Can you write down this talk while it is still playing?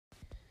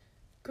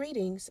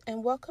Greetings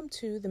and welcome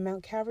to the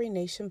Mount Calvary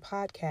Nation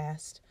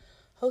podcast,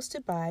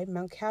 hosted by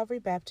Mount Calvary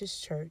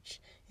Baptist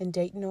Church in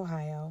Dayton,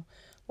 Ohio,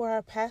 where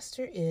our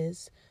pastor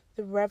is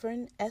the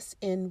Reverend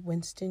S.N.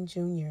 Winston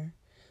Jr.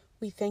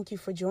 We thank you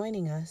for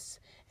joining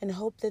us and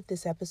hope that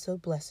this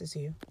episode blesses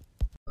you.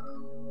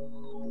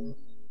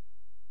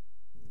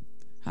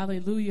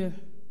 Hallelujah.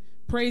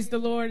 Praise the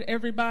Lord,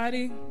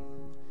 everybody.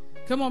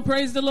 Come on,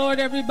 praise the Lord,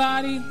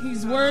 everybody.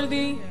 He's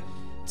worthy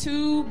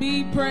to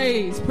be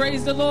praised.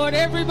 Praise the Lord,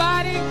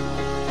 everybody.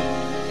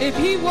 If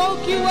he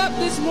woke you up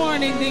this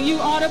morning, then you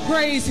ought to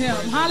praise him.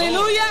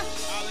 Hallelujah.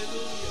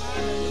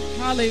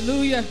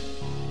 Hallelujah.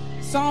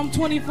 Psalm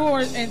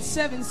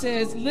 24:7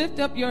 says, "Lift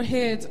up your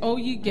heads, O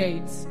ye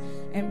gates,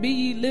 and be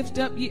ye lift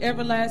up ye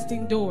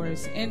everlasting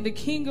doors, and the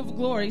King of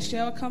glory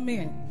shall come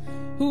in.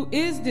 Who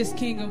is this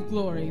King of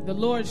glory? The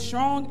Lord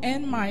strong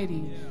and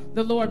mighty,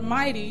 the Lord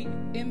mighty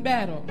in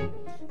battle.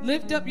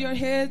 Lift up your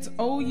heads,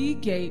 O ye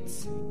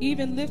gates,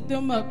 even lift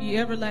them up, ye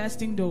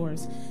everlasting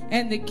doors,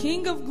 and the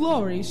King of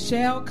glory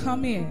shall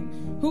come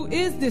in. Who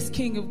is this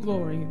King of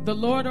glory? The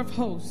Lord of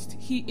hosts.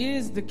 He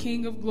is the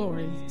King of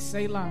glory."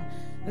 Selah.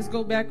 Let's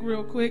go back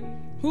real quick.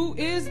 Who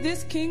is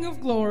this King of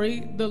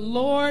glory? The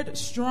Lord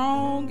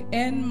strong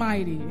and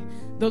mighty,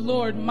 the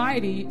Lord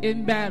mighty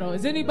in battle.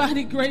 Is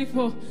anybody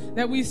grateful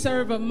that we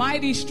serve a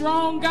mighty,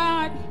 strong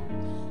God?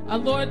 A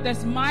Lord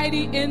that's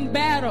mighty in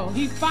battle.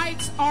 He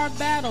fights our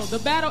battle. The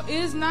battle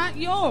is not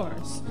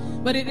yours,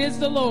 but it is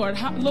the Lord's.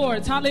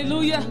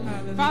 Hallelujah.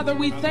 Father,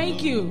 we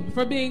thank you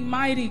for being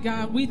mighty,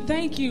 God. We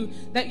thank you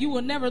that you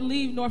will never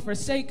leave nor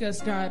forsake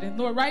us, God. And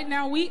Lord, right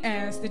now we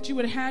ask that you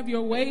would have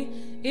your way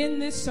in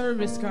this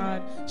service,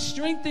 God.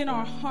 Strengthen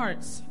our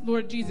hearts,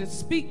 Lord Jesus.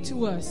 Speak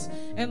to us.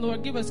 And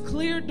Lord, give us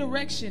clear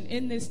direction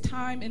in this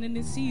time and in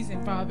this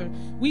season, Father.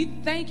 We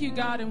thank you,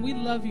 God, and we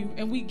love you,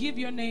 and we give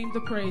your name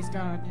the praise,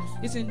 God.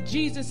 It's in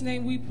Jesus'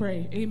 name we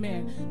pray.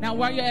 Amen. Now,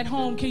 while you're at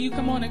home, can you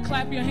come on and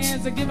clap your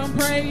hands and give him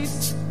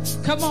praise?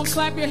 Come on,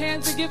 clap your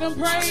hands and give him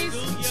praise.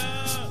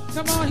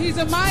 Come on, he's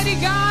a mighty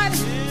God.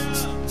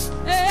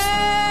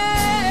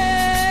 Yeah.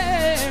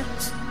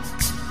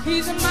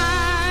 He's a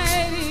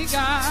mighty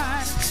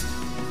God.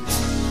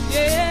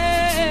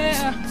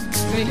 Yeah.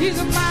 Say he's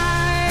a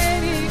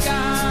mighty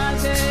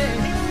God. Yeah.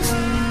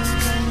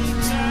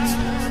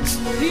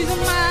 He's a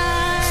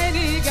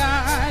mighty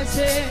God.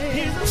 Say.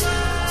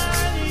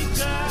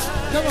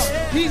 Come on,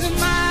 he's a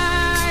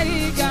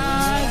mighty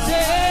God.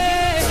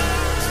 Say,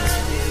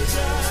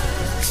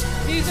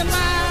 he's a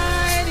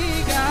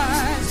mighty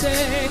God.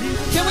 Say,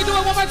 can we do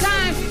it one more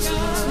time?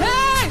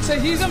 Hey, say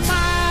he's a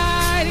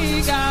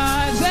mighty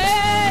God.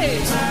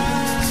 Say,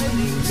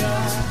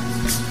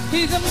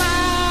 he's a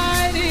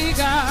mighty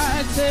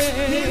God.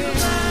 Say,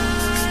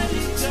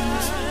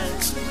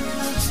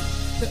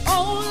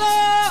 oh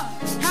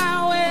Lord,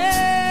 how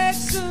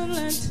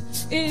excellent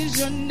is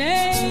your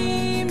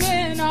name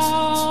in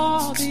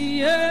all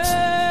the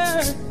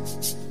earth.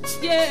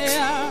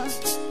 Yeah,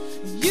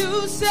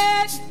 you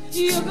set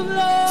your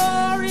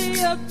glory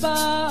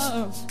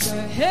above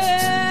the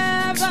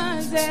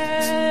heavens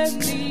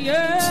and the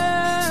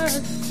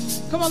earth.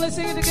 Come on, let's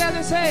sing it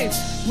together. Say,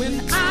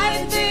 when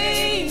I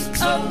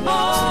think of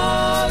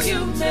all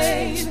you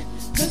made,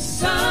 the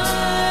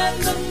sun,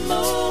 the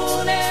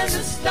moon, and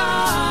the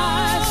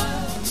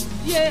stars.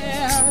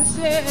 Yeah,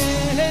 say,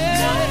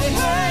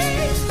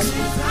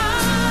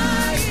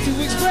 to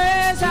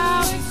express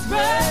how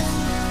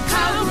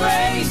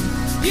great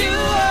you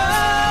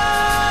are.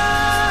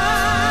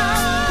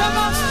 Come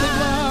on,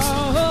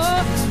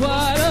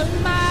 what a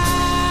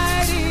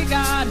mighty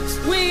God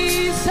we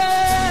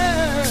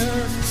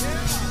serve.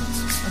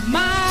 A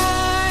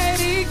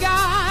mighty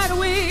God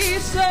we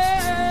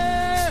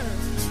serve.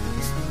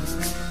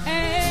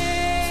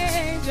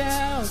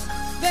 Angels,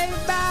 they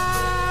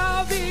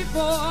bow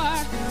before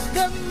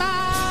the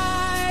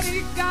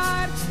mighty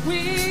God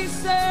we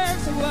serve.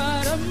 So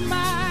what a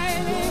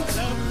mighty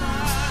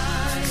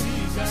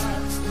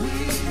God we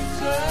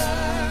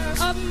serve.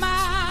 A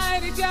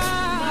mighty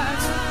God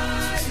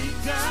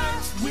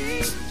we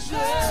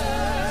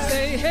serve.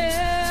 Say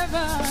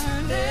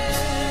heaven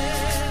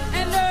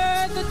and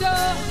earth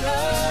adore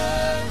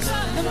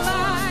the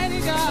mighty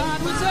God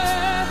we serve.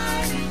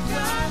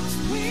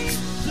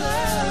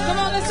 Come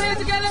on, let's say it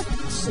together.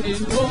 Say,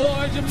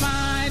 Lord, you're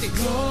mighty.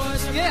 Lord,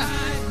 yeah.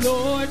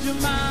 Lord, you're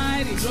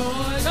mighty.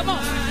 Lord, come on.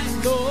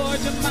 Lord,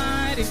 you're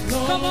mighty.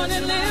 Come on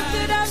and lift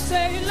it up.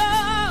 Say,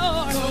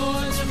 Lord.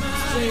 Lord, you're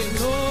mighty. Say,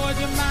 Lord,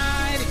 you're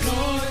mighty.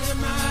 Lord,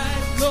 you're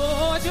mighty.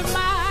 Lord, you're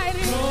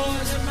mighty.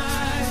 Lord, you're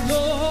mighty.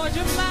 Lord,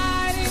 you're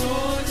mighty.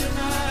 Lord, you're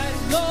mighty.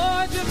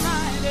 Lord, you're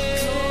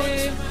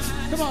mighty.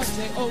 Come on,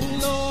 say, oh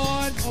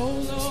Lord,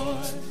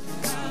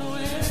 how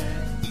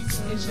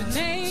is your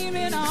name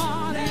in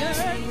all the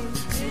earth?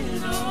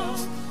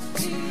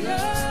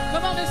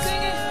 Come on and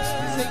sing it.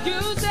 Say, you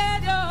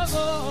said your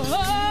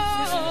glory,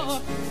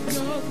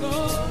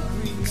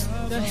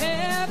 the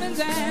heavens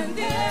and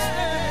the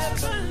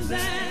earth.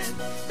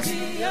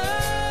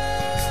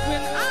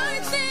 When I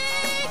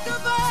think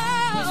of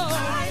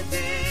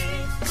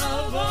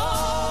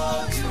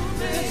all you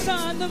made,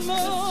 the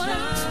moon.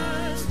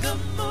 The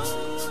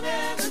moon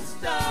and the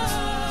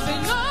stars.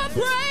 Sing your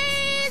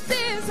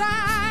praises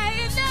high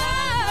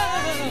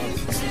enough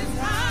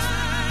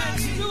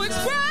to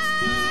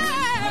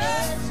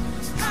express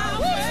how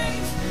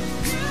great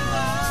you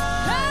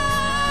are.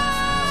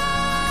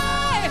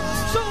 Hey,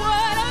 so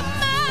what a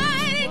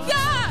mighty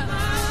God.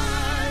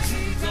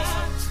 Mighty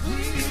God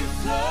we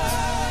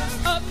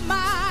serve. A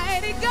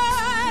mighty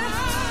God.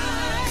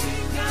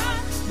 Mighty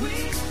God we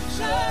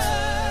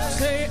serve.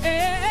 Say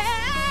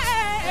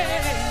angels,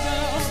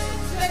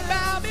 they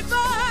bow before.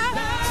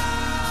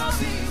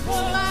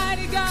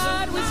 Almighty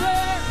God we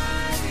serve.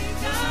 Mighty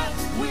God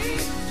we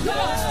Come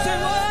on, say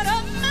serve. what a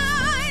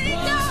mighty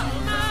God.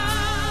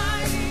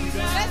 Mighty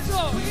God Let's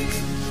go. we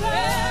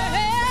serve.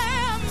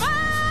 Yeah,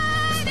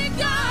 mighty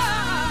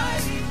God.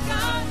 Mighty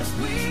God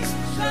we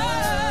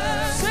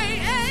serve. Say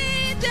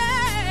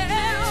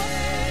angels,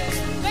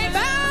 they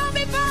bow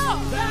before.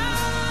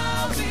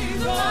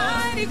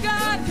 Mighty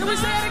God. Can we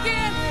say it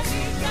again?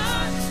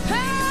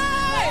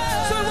 Hey,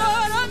 so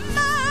what a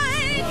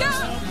mighty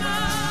God.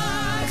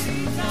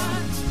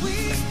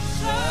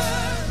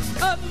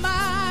 A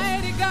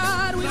mighty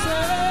God we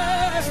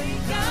serve.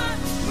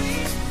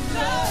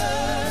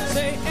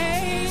 Say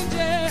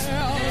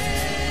angels,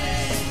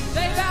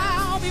 they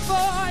bow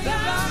before you,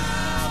 God.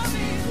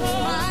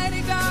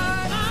 Mighty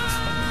God.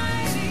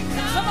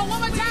 Come on, one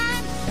more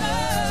time.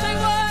 Say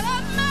what a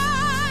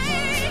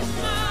mighty.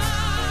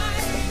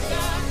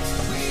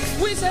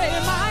 We say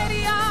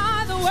mighty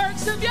are the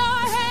works of your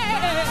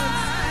hands.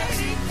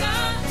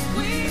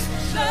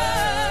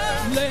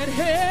 Let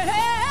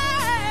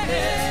heaven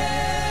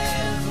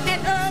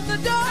and earth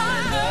adore.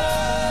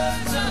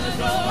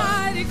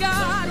 Mighty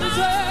God we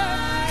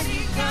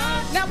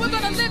serve. Now we're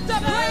gonna lift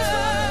up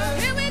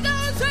praise. Here we go,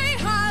 say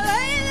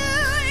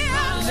hallelujah,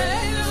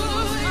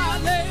 hallelujah,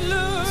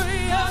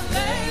 hallelujah,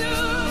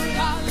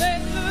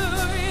 hallelujah,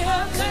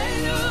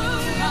 hallelujah,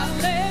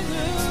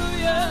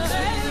 hallelujah.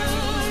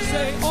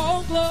 Say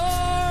all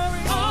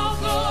glory, all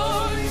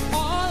glory,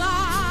 all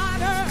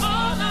honor,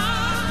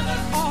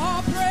 all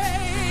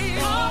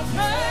praise, all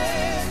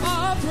praise,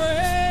 all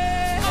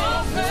praise,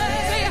 all praise.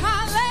 Say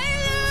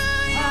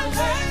hallelujah,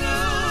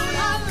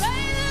 hallelujah,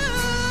 hallelujah,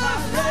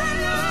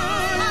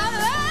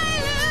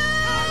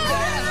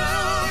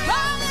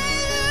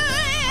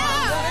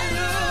 hallelujah.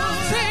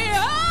 Say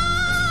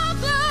all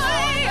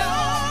glory,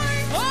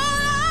 all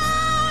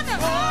honor,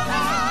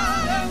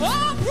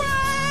 all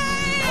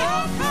praise,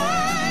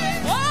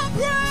 all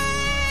praise.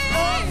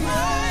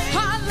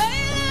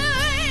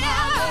 Hallelujah.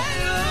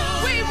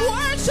 We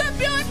worship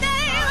your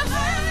name.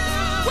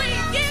 We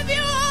give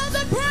you all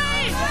the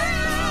praise.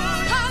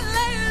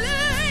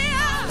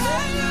 Hallelujah.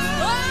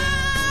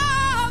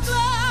 All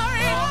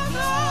glory,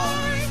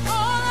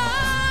 all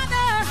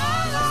honor,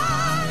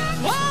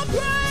 all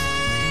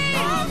praise,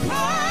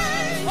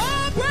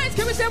 all praise.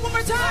 Can we say it one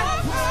more time?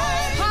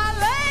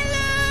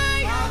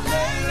 Hallelujah.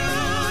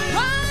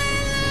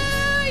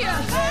 Hallelujah.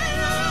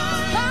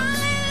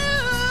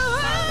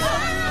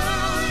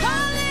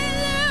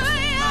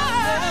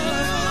 Hallelujah.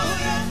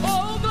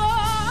 Oh,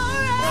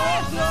 glory.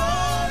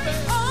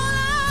 All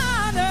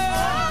honor.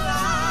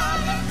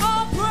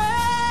 All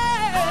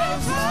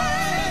praise.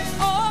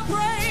 All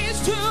praise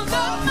to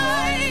the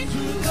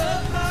mighty.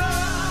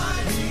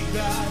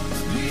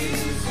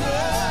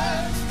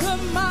 The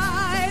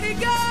mighty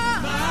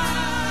God.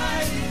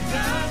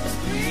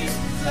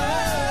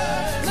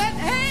 Let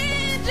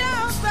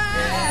angels bow.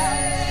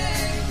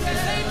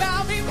 They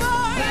bow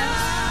before you.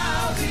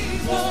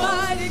 The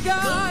mighty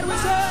God we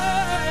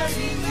serve.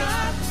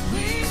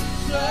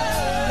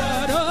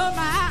 What a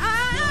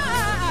mighty.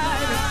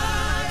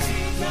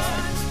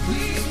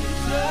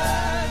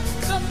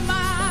 The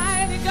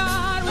mighty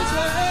God we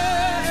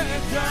serve.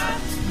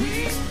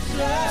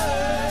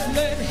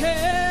 Let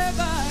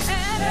heaven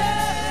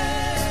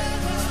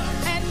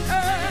and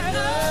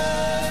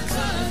earth.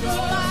 The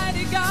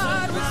mighty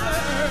God we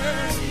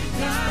serve.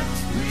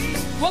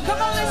 Well,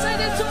 come on, let's say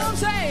this to him.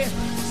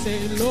 Say,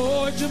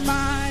 Lord, you're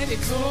mighty.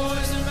 Lord,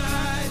 you're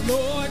mighty.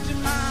 Lord, you're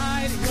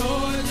mighty.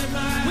 Lord, you're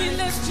mighty. We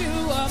lift you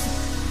up.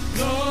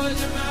 Lord,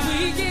 you're mighty.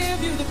 We give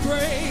you the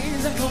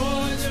praise.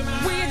 Lord, you're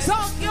mighty. We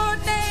exalt your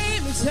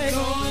name and say,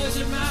 Lord,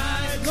 you're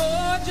mighty.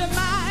 Lord, you're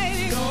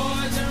mighty.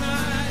 Lord, you're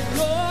mighty.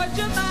 Lord,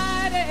 you're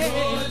mighty.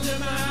 Lord, you're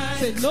mighty.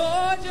 Say,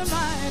 Lord, you're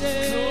mighty.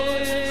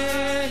 Lord, you're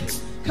mighty.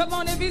 Come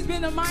on, if he's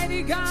been a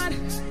mighty God,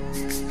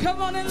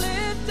 come on and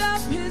lift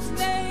up his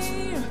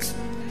name.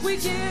 We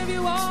give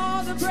you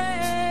all the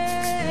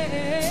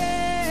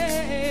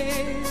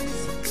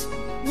praise.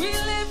 We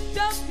lift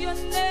up your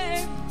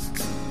name.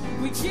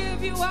 We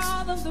give you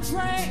all of the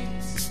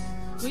praise.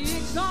 We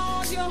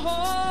exalt your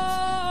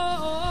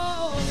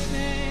holy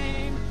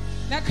name.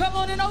 Now come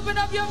on and open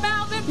up your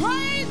mouth and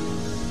praise.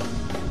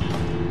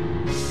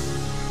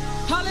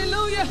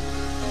 Hallelujah.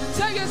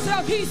 Tell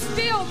yourself he's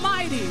still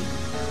mighty.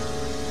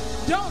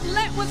 Don't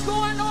let what's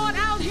going on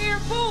out here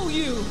fool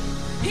you.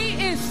 He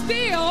is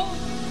still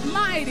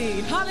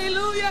mighty.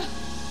 Hallelujah.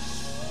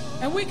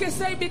 And we can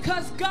say,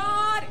 because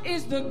God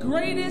is the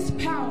greatest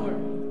power,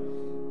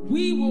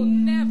 we will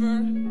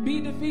never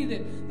be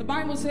defeated. The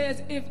Bible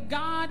says, if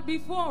God be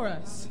for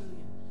us,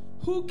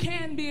 who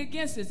can be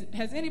against us?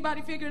 Has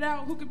anybody figured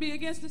out who could be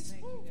against us?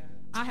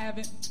 I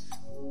haven't.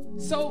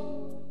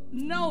 So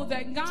know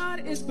that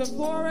God is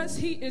before us.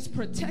 He is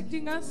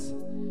protecting us.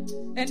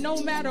 And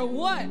no matter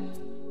what,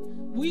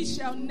 we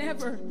shall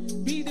never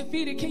be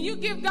defeated. Can you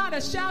give God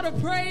a shout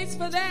of praise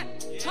for that?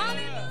 Yeah.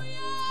 Hallelujah.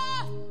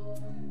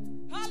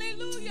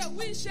 Hallelujah.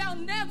 We shall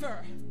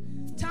never.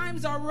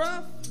 Times are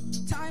rough.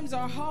 Times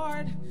are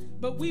hard.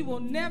 But we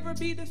will never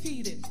be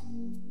defeated.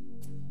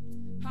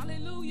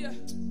 Hallelujah.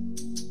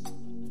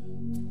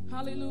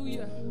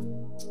 Hallelujah.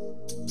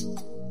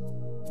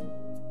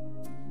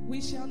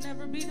 We shall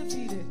never be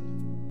defeated.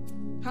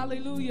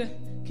 Hallelujah.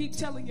 Keep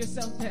telling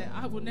yourself that.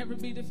 I will never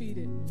be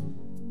defeated.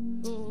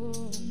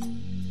 Oh,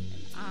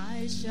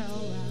 I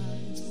shall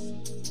rise.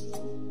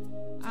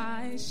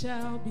 I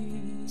shall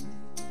be.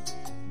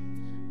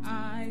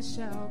 I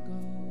shall go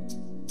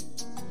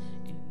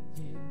in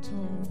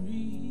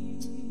victory.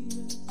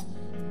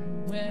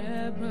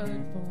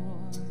 Weapon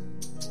formed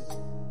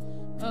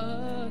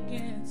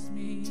against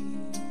me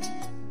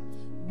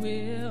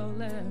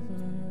will ever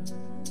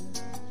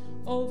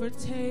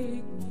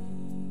overtake me.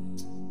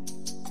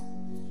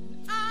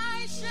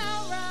 I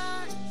shall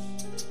rise,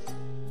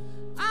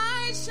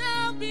 I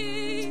shall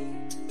be,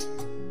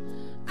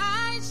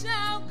 I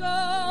shall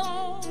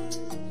go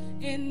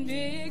in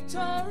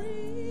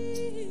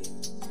victory.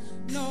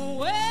 No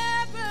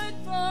weapon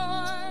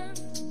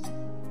formed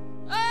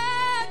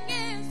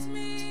against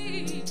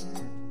me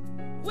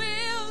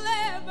will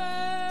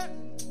ever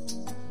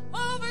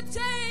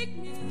overtake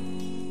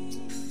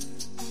me.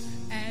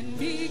 And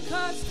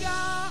because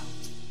God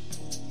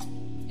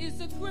is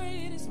the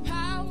greatest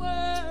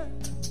power,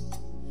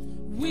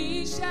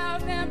 we shall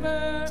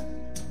never,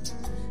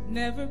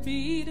 never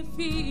be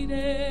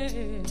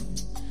defeated.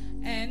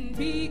 And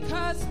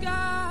because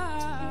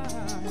God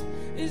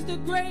is the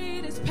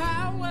greatest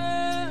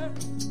power,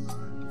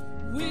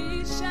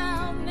 we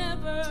shall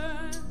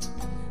never,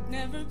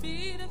 never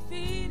be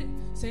defeated.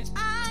 Say,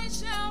 I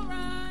shall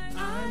rise,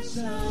 I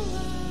shall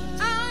rise,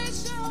 I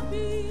shall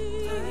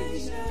be, I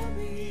shall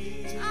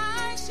be,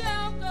 I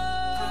shall go,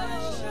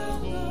 I shall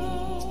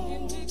go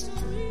in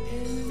victory,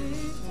 in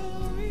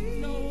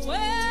victory. No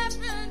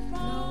weapon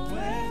formed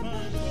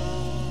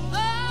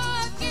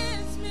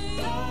against me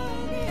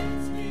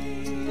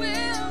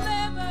will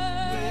ever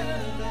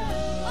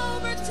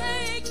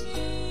overtake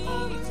me.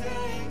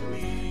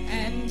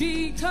 And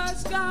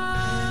because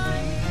God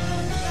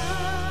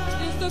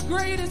is the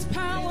greatest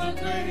power,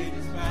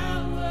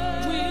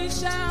 we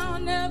shall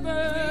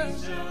never,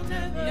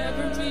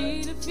 never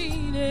be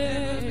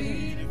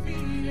defeated. And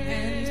because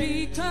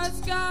God is the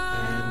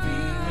greatest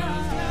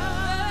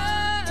power, we shall never, never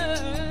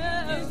be defeated.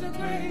 And because God is the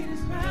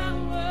greatest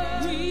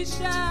power, we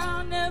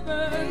shall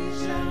never,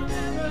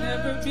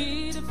 never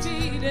be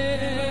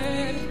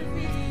defeated.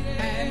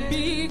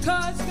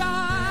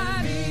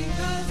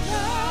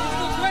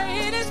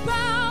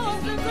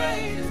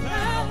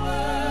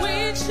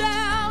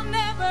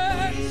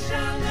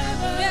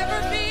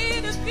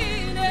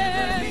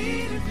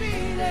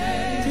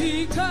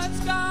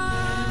 Because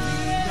God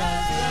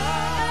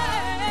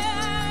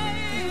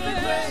is the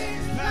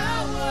greatest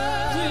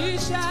power, we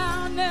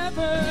shall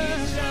never,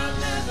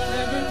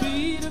 never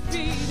be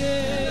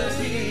defeated.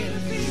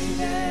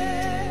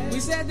 We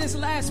said this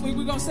last week,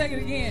 we're going to say it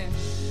again.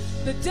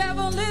 The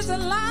devil is a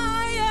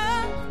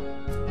liar.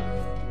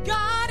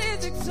 God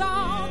is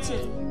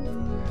exalted.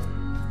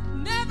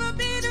 Never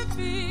be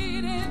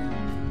defeated.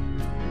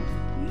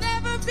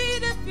 Never be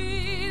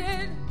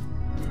defeated.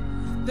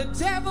 The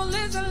devil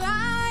is a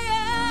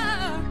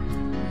liar.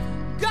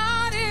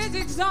 God is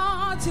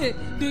exalted.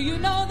 Do you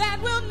know that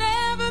we'll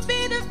never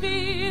be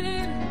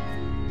defeated?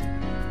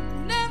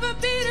 Never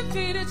be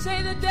defeated.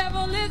 Say the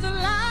devil is a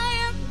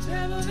liar. The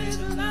devil is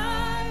a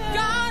liar.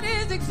 God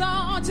is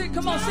exalted.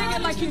 Come on, sing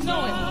it like you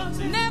know it.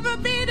 Never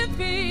be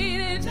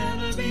defeated.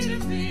 Never be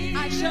defeated.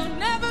 I shall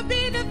never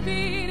be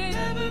defeated.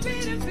 Never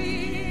be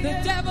defeated.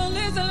 The devil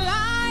is a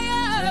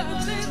liar. The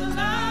devil is a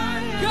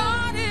liar.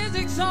 God is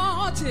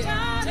exalted.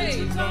 God is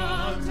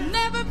exalted.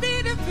 Never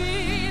be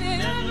defeated.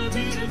 Never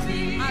be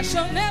defeated. I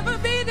shall never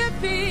be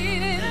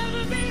defeated.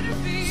 Never be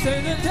defeated.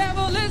 Say the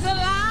devil is a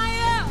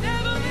liar. The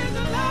devil is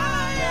a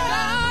liar.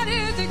 God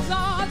is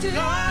exalted.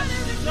 God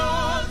is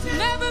exalted.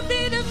 Never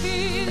be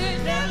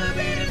defeated. Never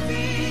be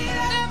defeated.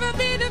 Never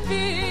be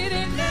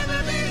defeated.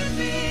 Never be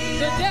defeated.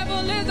 The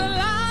devil is a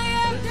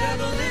liar. The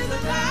devil is a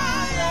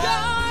liar.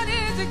 God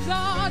is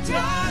exalted.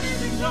 God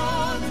is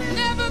exalted.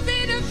 Never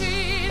be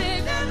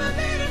defeated. Never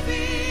be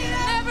defeated.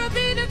 Never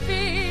be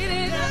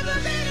defeated. Never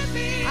be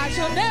defeated. I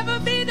shall never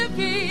be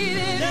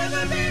defeated.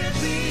 Never be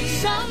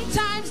defeated.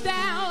 Sometimes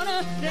down.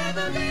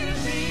 Never be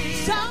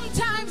defeated.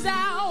 Sometimes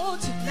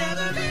out.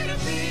 Never be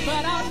defeated.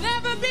 But I'll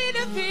never be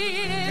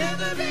defeated.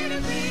 Never be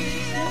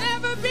defeated.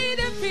 Never be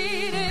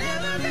defeated.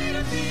 Never be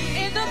defeated.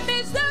 In the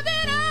midst of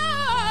it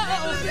all,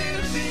 never be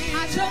defeated.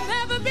 I shall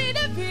never be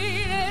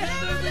defeated.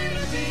 Never be defeated.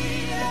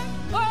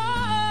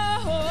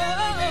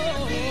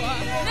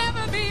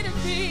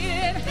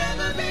 defeated.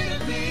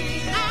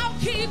 I'll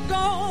keep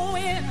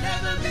going.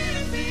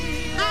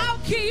 I'll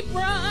keep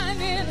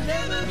running.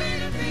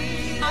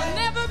 I'll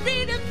never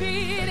be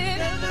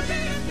defeated.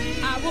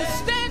 I will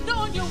stand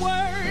on your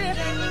word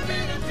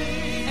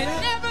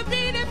and never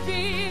be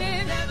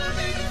defeated.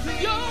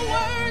 Your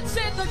word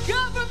said the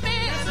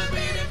government,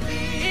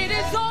 it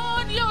is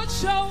on your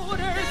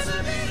shoulders.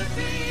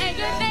 And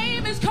your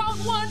name is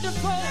called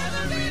Wonderful.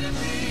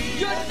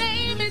 Your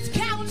name is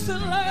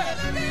Counselor.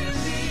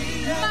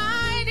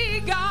 Mighty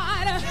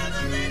God.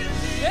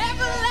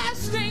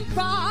 Everlasting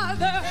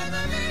Father.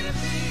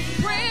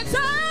 Prince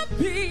of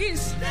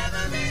Peace.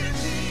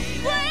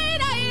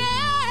 Great I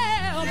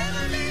am.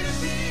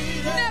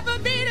 Never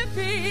be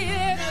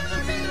defeated.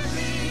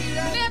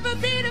 Never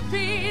be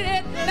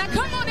defeated. Now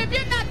come on, if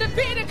you're not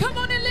defeated, come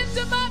on and lift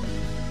him up.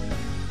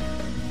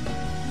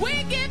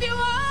 We give you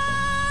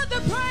all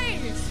the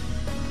praise.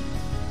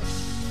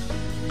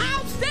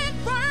 I'll stand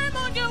firm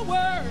on your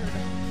word.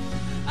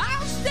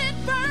 I'll stand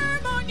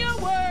firm on your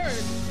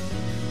word.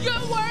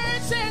 Your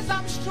word says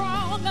I'm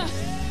strong.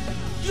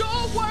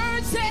 Your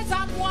word says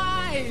I'm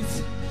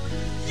wise.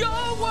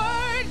 Your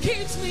word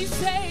keeps me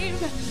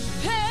safe.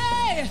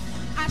 Hey,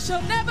 I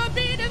shall never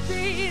be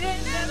defeated.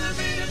 Never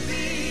be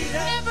defeated.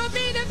 Never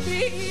be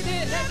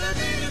defeated. Never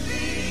be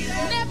defeated.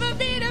 Never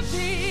be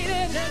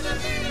defeated. Never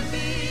be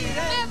defeated.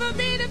 Never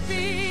be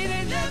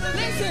defeated.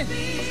 Listen,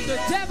 the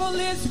devil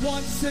is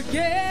once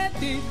again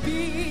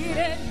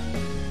defeated.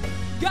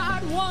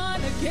 God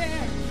won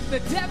again. The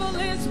devil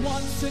is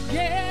once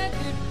again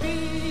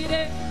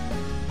defeated.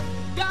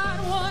 God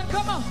won.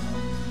 Come on.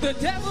 The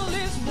devil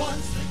is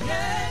once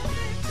again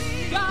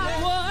defeated.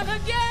 God won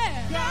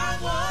again.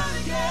 God won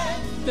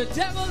again. The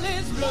devil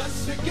is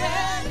once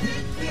again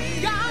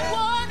defeated. God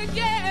won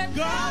again.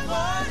 God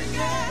won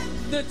again.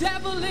 The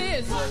devil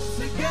is once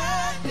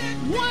again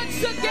defeated.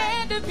 Once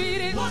again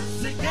defeated.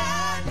 Once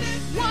again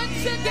defeated.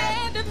 Once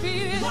again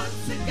defeated.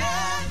 Once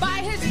again.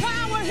 By his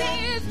power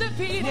he is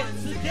defeated.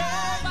 Once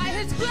again. By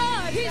his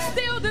blood he's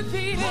still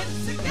defeated.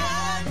 Once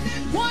again.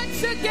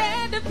 Once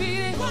again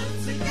defeated.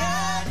 Once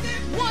again.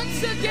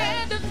 Once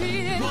again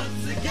defeated.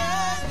 Once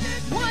again.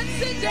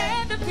 Once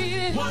again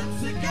defeated.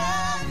 Once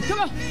again. Come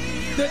on.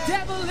 The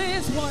devil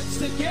is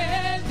once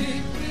again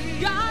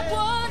defeated. God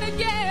won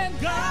again.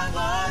 God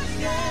won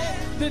again.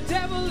 The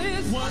devil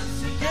is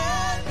once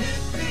again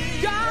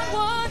defeated. God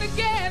won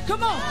again.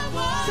 Come on.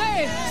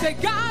 Say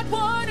God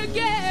won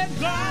again.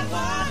 God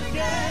won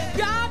again.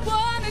 God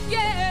won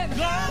again.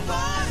 God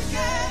won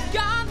again.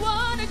 God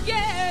won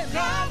again.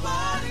 God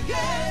won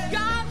again.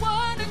 God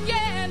won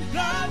again.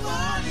 God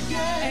won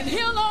again. And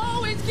he'll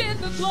always get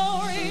the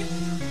glory.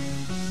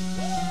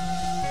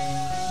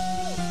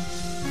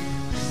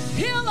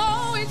 He'll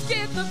always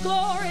get the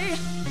glory.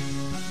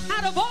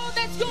 Out of all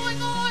that's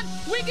going on,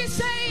 we can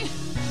say,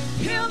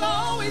 he'll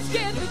always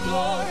get the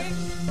glory.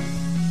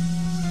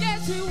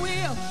 Yes, he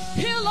will.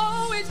 He'll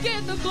always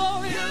get the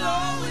glory. He'll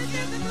always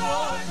get the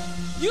glory.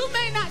 You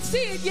may not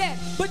see it yet,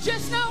 but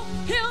just know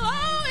he'll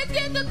always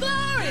get the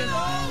glory. He'll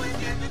always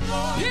get the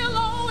glory. He'll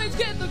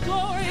always get the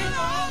glory. He'll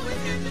always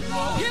get the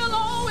glory. He'll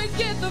always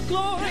get the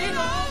glory. He'll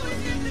always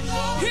get the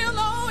glory.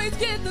 He'll always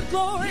get the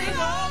glory.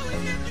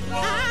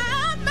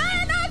 I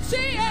may not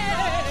see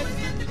it.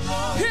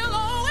 He'll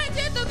always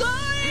get the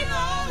glory.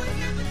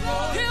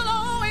 He'll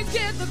always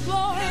get the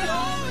glory.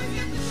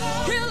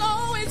 He'll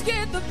always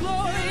get the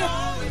glory.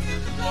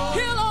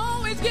 He'll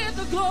always get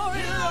the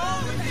glory.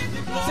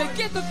 Say,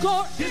 get the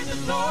glory.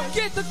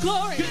 Get the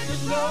glory.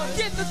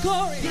 Get the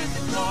glory.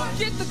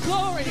 Get the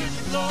glory.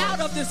 Out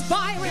of this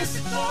virus.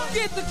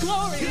 Get the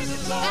glory.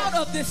 Out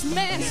of this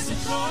mess.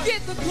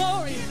 Get the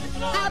glory.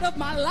 Out of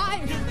my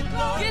life.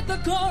 Get the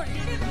glory.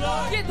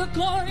 Get the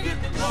glory.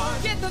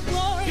 Get the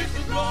glory.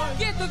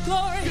 Get the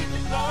glory.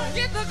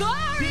 Get the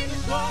glory.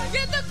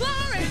 Get the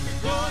glory.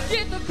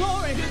 Get the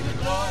glory.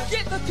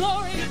 Get the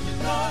glory.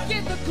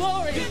 Get the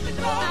glory.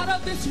 Out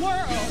of this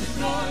world.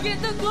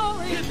 Get the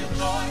glory.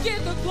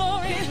 Get the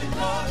glory.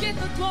 Get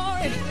the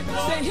glory.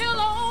 Say, he'll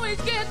always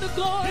get the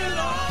glory.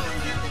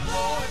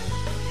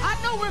 I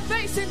know we're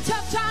facing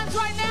tough times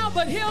right now,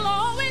 but he'll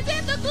always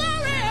get the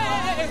glory.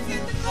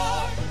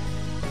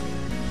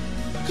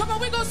 Come on,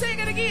 we're going to sing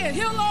it again.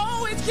 He'll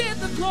always get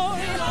the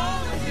glory.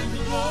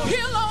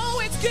 He'll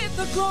always get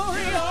the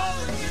glory.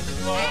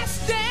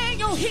 Ask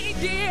Daniel, he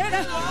did.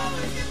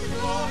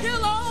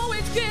 He'll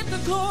always get the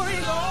glory.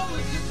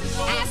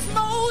 Ask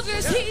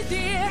Moses, he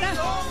did.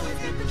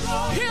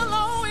 He'll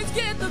always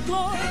get the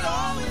glory.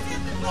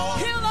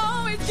 He'll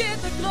always get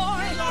the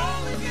glory.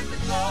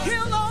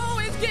 He'll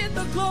always get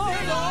the glory.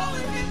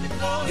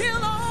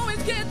 He'll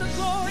always get the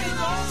glory.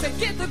 Say,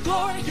 get the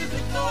glory. Get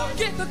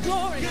the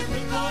glory.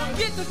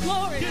 Get the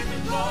glory.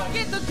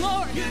 Get the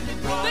glory.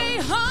 They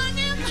hung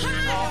him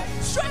high,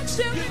 stretched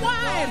him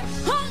wide,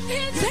 hung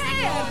his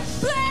head,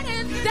 bled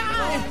and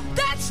died.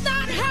 That's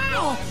not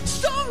how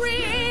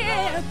story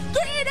ends.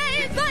 3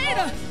 days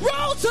later,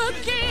 rose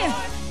again.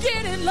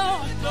 Get it,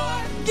 Lord.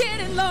 Get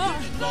it, Lord.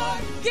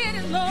 Get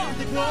it, Lord.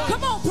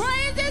 Come on,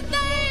 praise his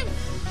name.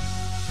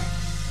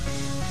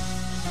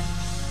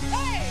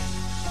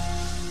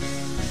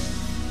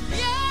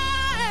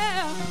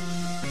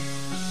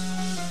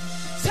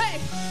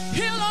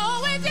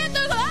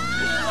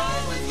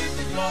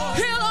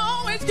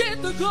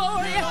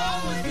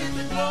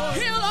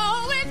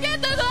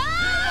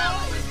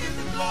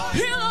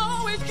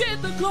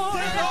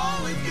 glory.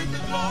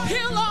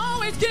 He'll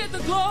always get the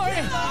glory.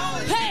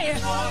 Hey,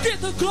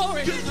 get the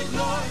glory. Get the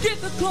glory.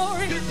 Get the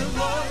glory.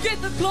 Get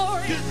the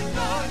glory.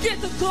 Get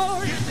the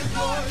glory.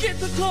 Get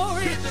the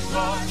glory.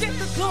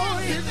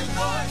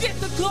 Get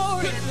the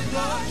glory.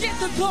 Get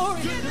the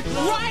glory.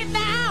 Right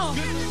now.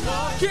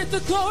 Get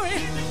the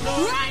glory.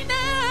 Right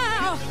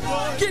now.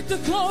 Get the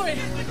glory.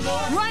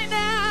 Right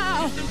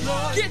now.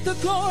 Get the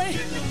glory.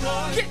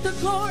 Get the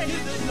glory.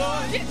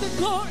 Get the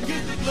glory.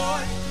 Get the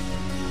glory.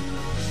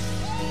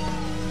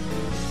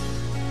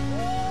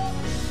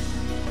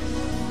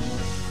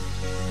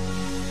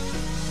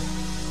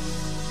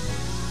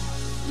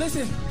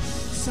 Listen,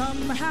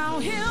 somehow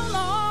he'll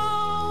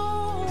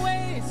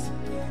always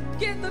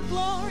get the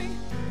glory.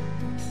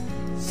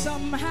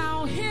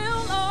 Somehow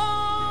he'll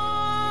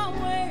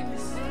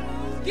always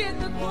get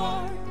the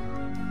glory.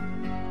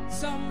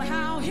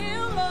 Somehow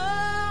he'll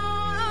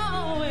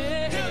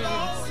always get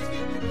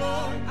the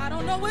glory. I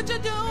don't know what you're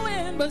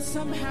doing, but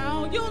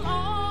somehow you'll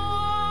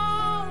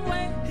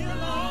always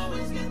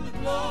get the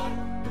glory.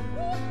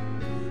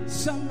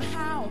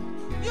 Somehow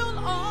you'll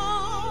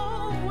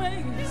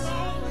always.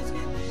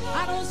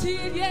 I don't see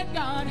it yet,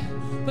 God,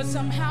 but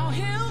somehow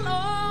he'll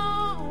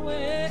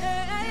always.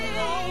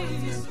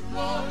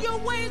 Your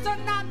ways are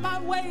not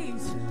my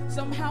ways.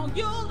 Somehow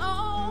you'll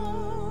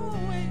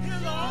always.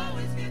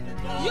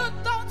 Your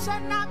thoughts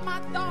are not my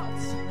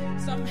thoughts.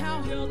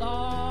 Somehow he'll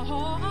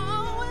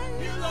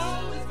always.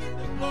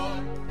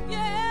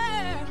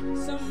 Yeah,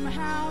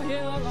 somehow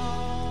he'll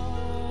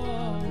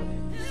always.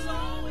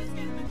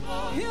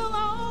 He'll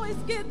always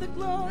get the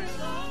glory.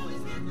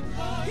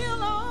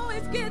 He'll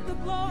always get the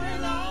glory.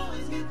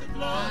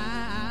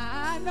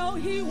 I know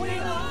he will.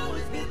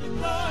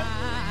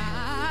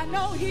 I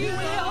know he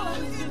will.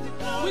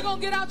 We're going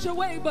to get out your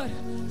way, but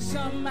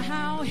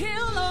somehow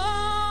he'll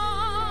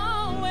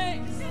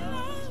always.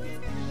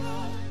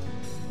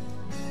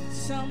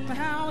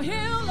 Somehow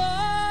he'll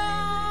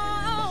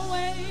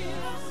always.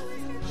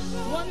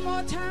 One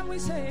more time we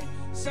say,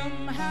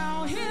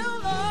 somehow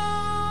he'll always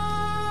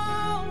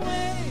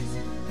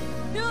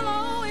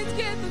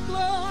get the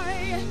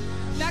glory.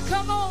 Now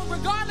come on,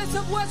 regardless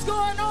of what's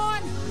going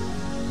on,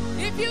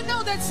 if you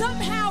know that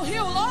somehow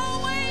he'll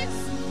always,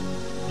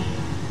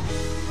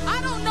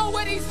 I don't know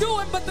what he's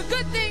doing, but the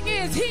good thing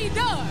is he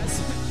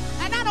does.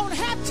 And I don't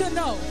have to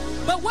know.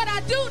 But what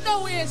I do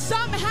know is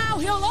somehow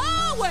he'll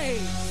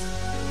always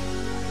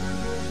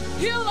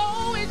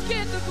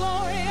get the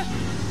glory.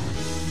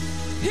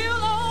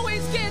 He'll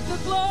always get the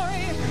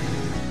glory.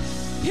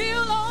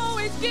 He'll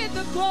always get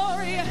the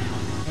glory.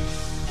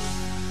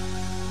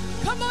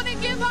 Come on and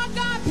give our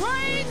God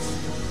praise.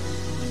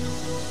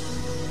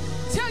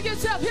 Tell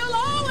yourself, he'll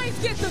always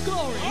get the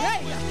glory.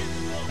 Hey,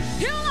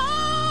 he'll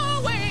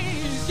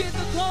always get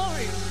the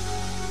glory.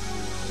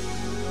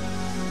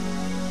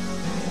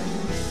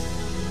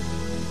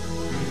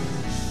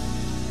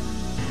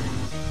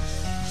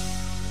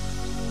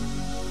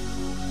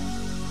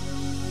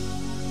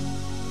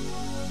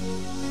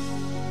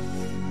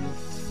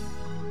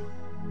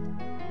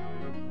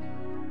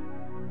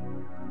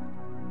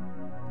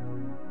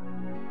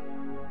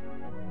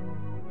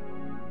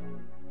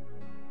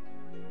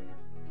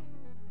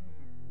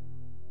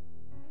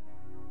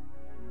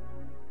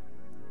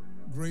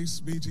 Grace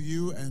be to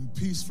you and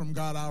peace from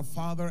God our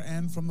Father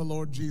and from the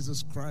Lord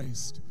Jesus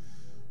Christ.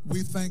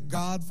 We thank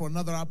God for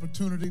another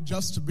opportunity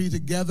just to be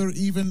together,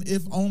 even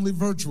if only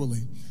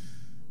virtually.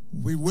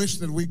 We wish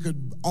that we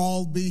could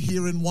all be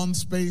here in one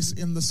space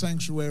in the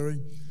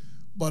sanctuary,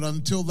 but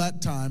until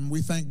that time,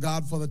 we thank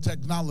God for the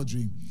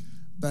technology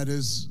that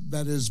is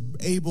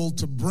able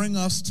to bring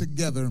us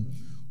together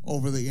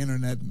over the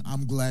internet.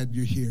 I'm glad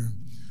you're here.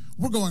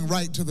 We're going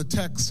right to the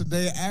text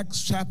today.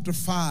 Acts chapter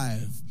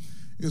 5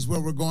 is where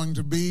we're going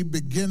to be,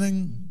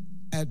 beginning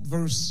at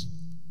Acts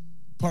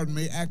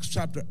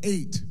chapter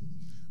 8,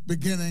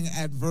 beginning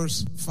at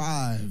verse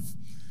 5.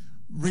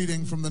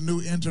 Reading from the New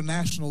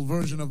International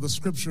Version of the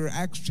Scripture,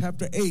 Acts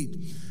chapter 8,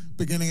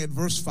 beginning at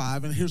verse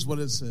 5, and here's what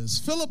it says.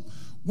 Philip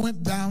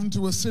went down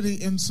to a city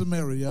in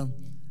Samaria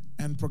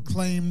and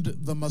proclaimed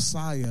the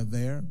Messiah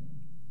there.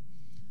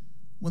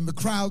 When the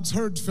crowds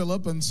heard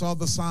Philip and saw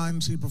the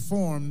signs he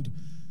performed,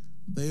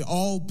 they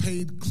all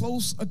paid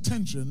close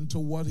attention to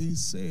what he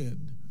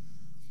said.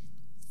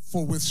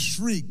 For with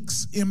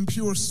shrieks,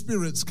 impure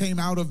spirits came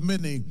out of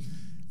many,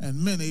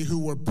 and many who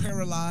were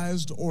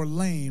paralyzed or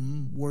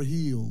lame were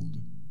healed.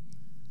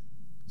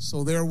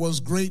 So there was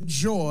great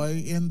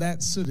joy in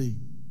that city.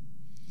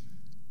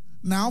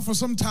 Now for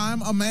some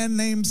time, a man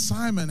named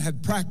Simon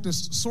had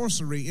practiced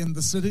sorcery in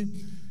the city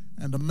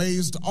and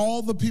amazed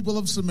all the people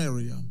of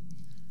Samaria.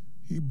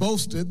 He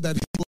boasted that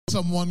he was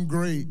someone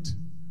great.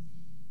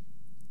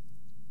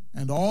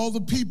 And all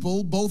the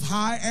people, both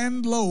high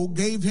and low,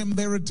 gave him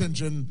their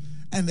attention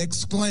and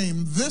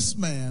exclaimed, "This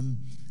man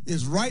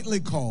is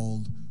rightly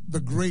called the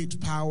great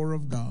power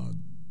of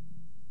God."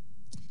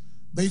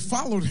 They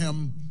followed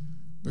him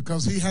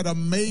because he had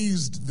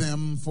amazed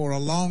them for a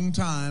long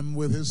time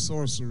with his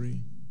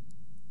sorcery.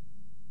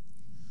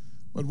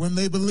 But when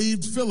they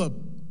believed Philip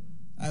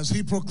as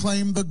he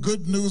proclaimed the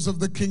good news of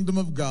the kingdom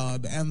of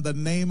God and the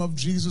name of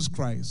Jesus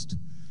Christ,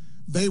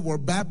 they were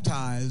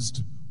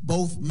baptized,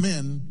 both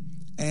men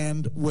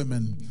and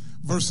women.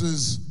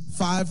 Verses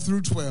 5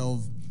 through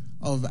 12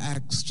 of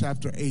Acts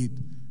chapter 8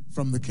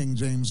 from the King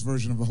James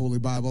Version of the Holy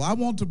Bible. I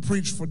want to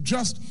preach for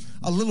just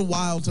a little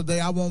while today.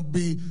 I won't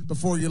be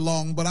before you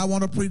long, but I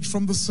want to preach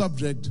from the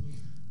subject,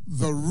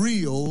 the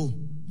real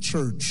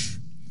church.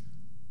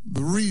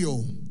 The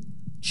real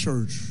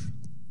church.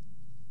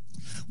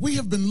 We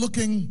have been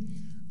looking,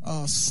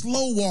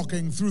 slow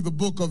walking through the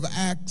book of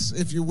Acts,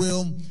 if you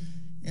will,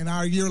 in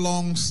our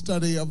year-long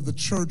study of the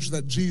church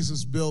that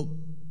Jesus built.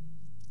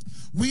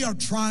 We are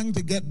trying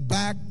to get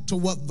back to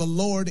what the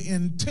Lord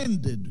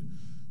intended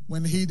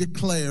when he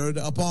declared,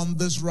 upon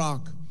this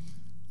rock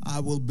I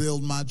will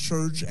build my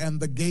church, and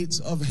the gates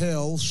of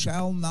hell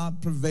shall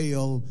not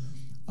prevail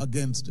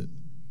against it.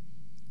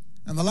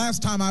 And the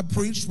last time I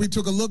preached, we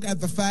took a look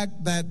at the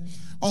fact that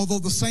although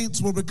the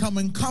saints were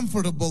becoming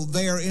comfortable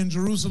there in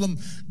Jerusalem,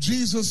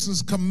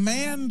 Jesus'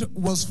 command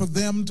was for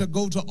them to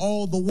go to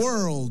all the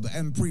world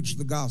and preach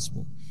the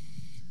gospel.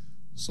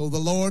 So the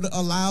Lord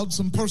allowed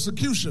some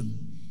persecution,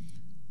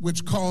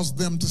 which caused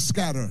them to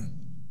scatter.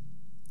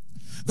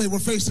 They were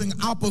facing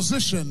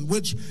opposition,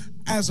 which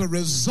as a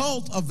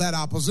result of that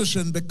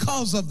opposition,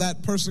 because of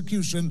that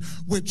persecution,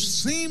 which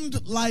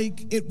seemed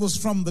like it was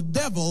from the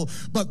devil,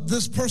 but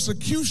this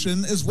persecution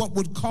is what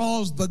would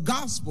cause the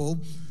gospel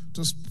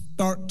to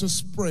start to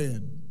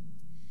spread.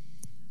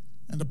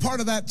 And a part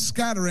of that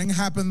scattering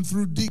happened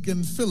through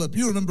Deacon Philip.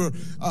 You remember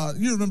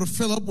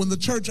Philip when the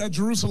church at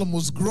Jerusalem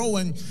was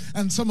growing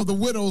and some of the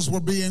widows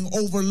were being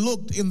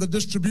overlooked in the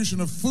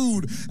distribution of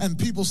food and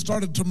people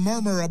started to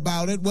murmur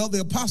about it. Well, the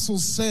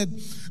apostles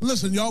said,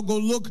 listen, y'all go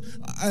look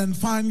and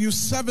find you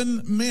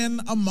 7 men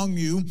among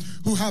you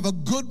who have a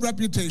good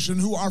reputation,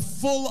 who are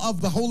full of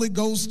the Holy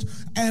Ghost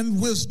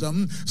and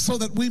wisdom, so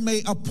that we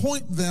may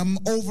appoint them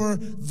over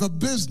the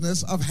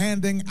business of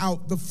handing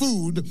out the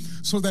food,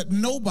 so that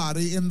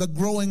nobody in the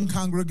growing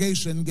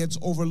congregation gets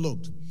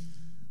overlooked.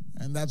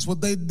 And that's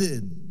what they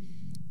did.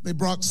 They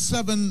brought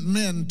 7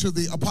 men to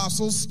the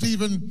apostles,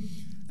 Stephen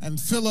and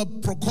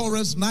Philip,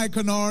 Prochorus,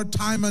 Nicanor,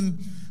 Timon,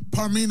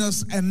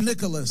 Parmenas, and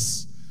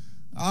Nicholas.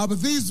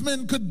 But these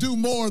men could do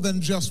more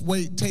than just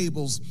wait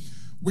tables.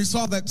 We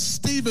saw that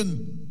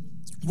Stephen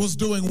was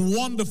doing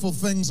wonderful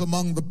things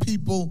among the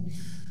people,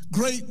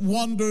 great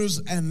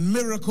wonders and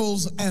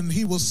miracles, and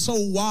he was so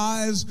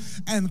wise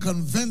and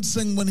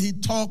convincing when he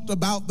talked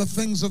about the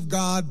things of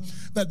God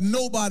that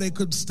nobody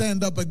could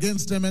stand up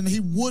against him, and he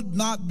would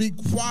not be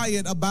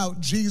quiet about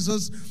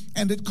Jesus,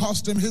 and it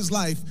cost him his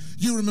life.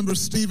 You remember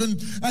Stephen.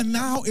 And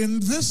now in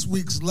this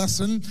week's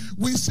lesson,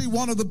 we see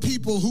one of the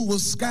people who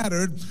was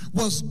scattered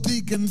was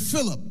Deacon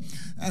Philip.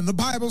 And the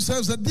Bible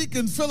says that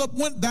Deacon Philip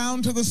went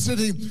down to the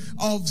city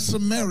of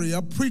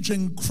Samaria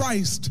preaching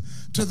Christ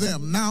to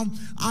them. Now,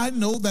 I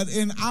know that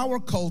in our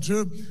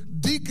culture,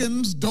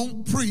 deacons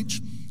don't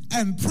preach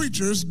and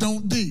preachers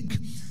don't deek.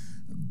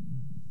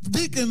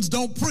 Deacons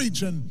don't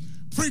preach and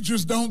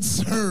preachers don't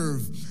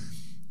serve.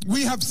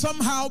 We have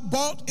somehow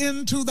bought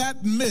into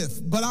that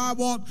myth, but I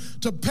want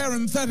to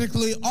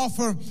parenthetically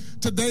offer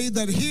today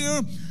that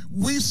here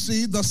we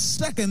see the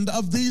second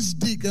of these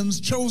deacons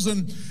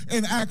chosen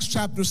in Acts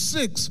chapter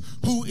 6,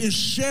 who is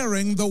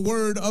sharing the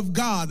word of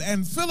God.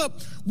 And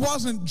Philip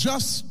wasn't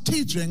just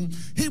teaching,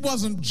 he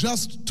wasn't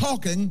just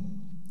talking.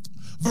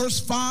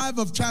 Verse 5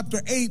 of chapter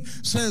 8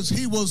 says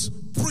he was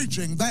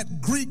preaching.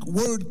 That Greek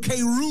word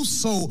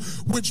keruso,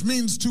 which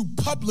means to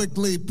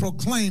publicly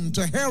proclaim,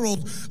 to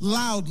herald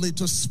loudly,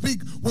 to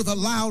speak with a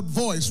loud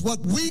voice,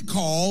 what we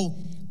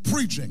call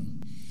preaching.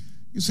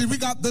 You see, we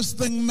got this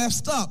thing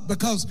messed up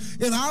because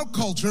in our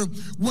culture,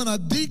 when a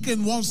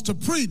deacon wants to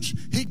preach,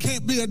 he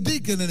can't be a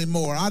deacon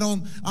anymore.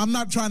 I'm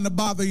not trying to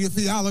bother your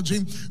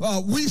theology.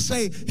 We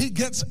say he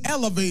gets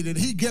elevated,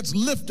 he gets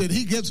lifted,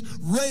 he gets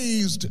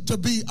raised to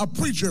be a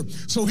preacher.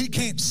 So he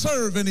can't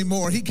serve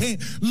anymore. He can't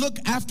look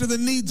after the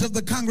needs of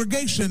the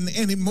congregation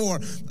anymore.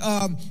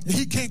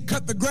 He can't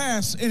cut the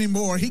grass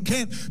anymore. He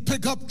can't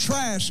pick up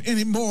trash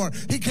anymore.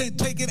 He can't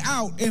take it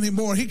out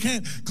anymore. He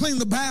can't clean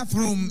the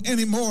bathroom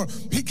anymore.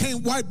 He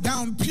can't wipe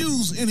down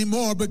pews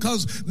anymore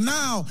because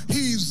now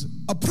he's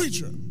a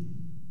preacher.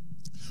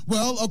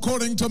 Well,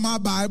 according to my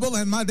Bible,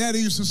 and my daddy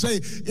used to say,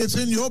 it's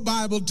in your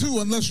Bible too,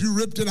 unless you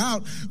ripped it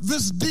out,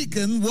 this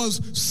deacon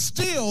was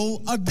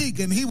still a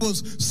deacon. He was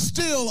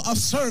still a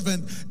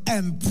servant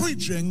and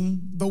preaching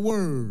the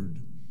word.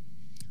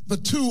 The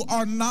two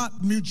are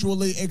not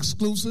mutually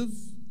exclusive.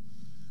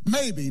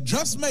 Maybe,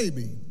 just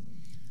maybe,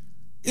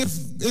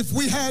 if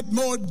we had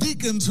more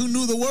deacons who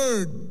knew the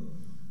word,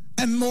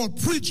 and more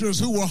preachers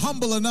who were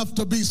humble enough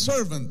to be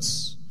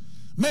servants,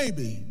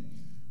 maybe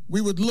we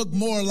would look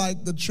more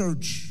like the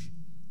church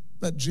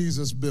that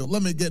Jesus built.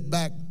 Let me get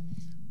back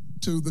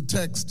to the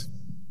text.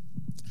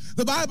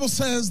 The Bible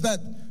says that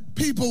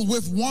people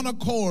with one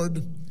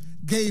accord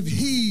gave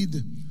heed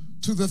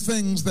to the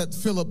things that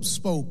Philip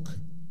spoke.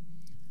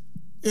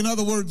 In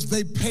other words,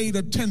 they paid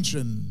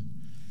attention.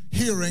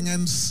 hearing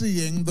and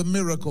seeing the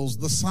miracles,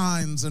 the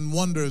signs and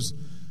wonders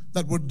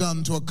that were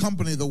done to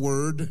accompany the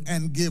word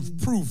and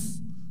give proof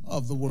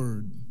of the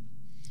word.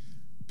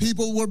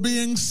 People were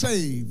being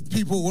saved,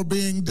 people were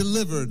being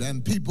delivered,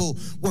 and people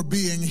were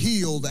being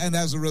healed. And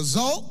as a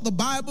result, the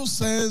Bible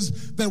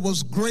says there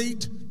was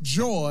great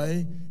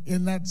joy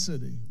in that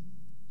city.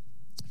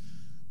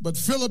 But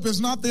Philip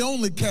is not the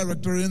only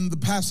character in the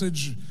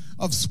passage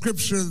of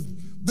Scripture.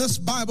 The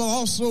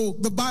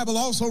Bible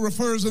also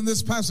refers in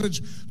this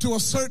passage to a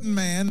certain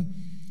man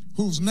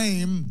whose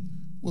name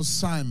was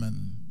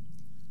Simon,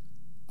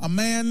 a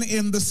man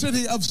in the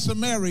city of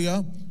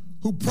Samaria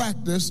who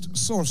practiced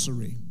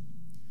sorcery,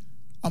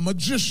 a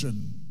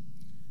magician.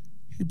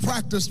 He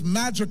practiced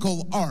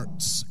magical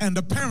arts, and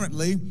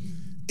apparently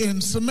in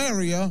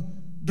Samaria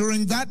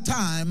during that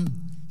time,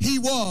 he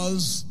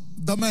was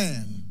the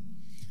man.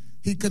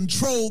 He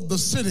controlled the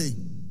city.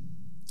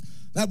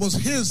 That was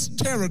his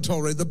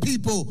territory. The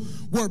people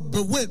were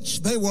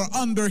bewitched. They were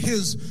under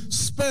his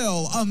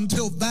spell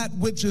until that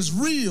which is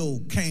real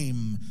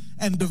came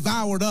and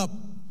devoured up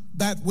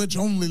that which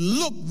only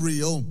looked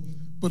real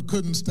but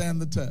couldn't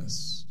stand the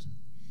test.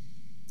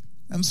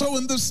 And so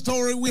in this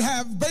story, we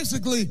have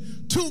basically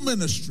two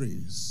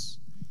ministries.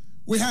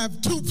 We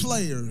have two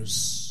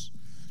players,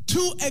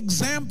 two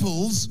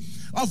examples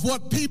of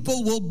what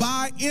people will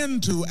buy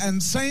into.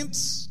 And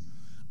saints,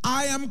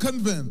 I am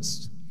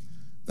convinced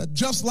that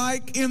just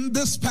like in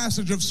this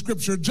passage of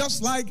Scripture,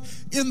 just like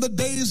in the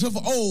days of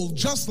old,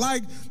 just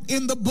like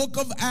in the book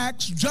of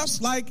Acts,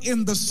 just like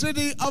in the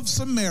city of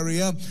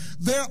Samaria,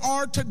 there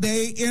are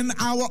today in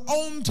our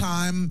own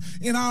time,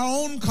 in our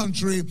own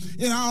country,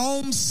 in our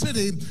own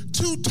city,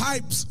 two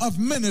types of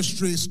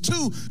ministries,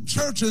 two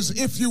churches,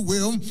 if you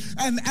will.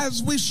 And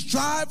as we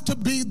strive to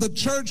be the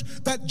church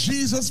that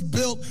Jesus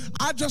built,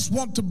 I just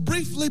want to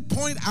briefly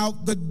point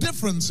out the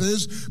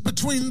differences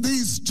between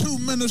these two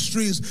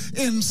ministries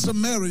in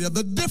Samaria.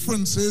 The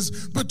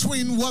differences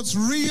between what's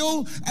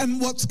real and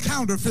what's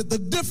counterfeit, the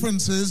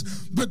differences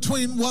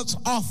between what's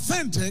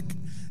authentic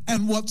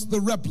and what's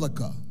the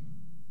replica.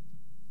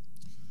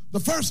 The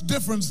first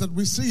difference that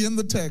we see in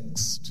the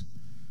text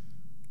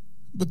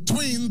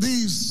between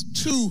these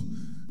two,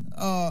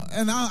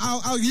 and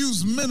I'll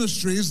use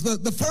ministries,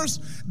 the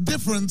first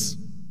difference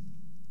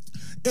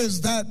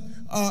is that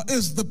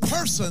is the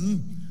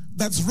person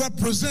that's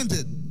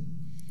represented.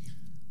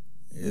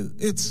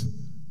 It's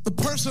the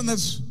person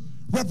that's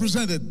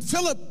represented.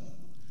 Philip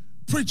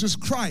preaches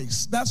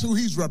Christ. That's who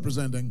he's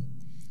representing.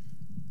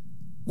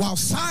 While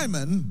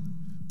Simon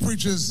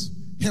preaches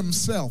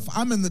himself.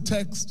 I'm in the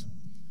text.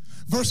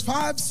 Verse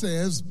 5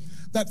 says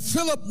that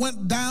Philip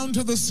went down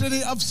to the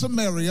city of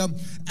Samaria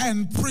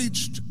and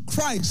preached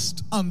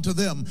Christ unto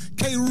them.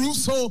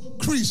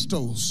 Keruso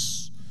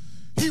Christos.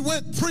 He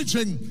went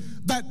preaching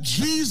that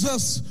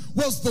Jesus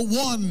was the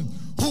one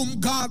whom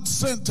God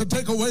sent to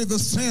take away the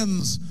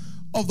sins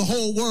of the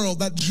whole world,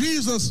 that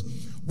Jesus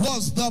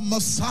was the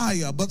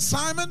Messiah. But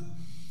Simon,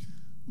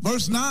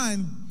 verse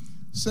 9,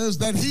 says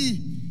that he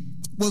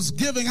was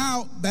giving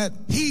out that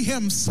he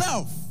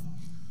himself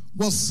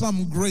was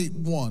some great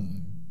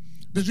one.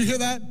 Did you hear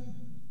that?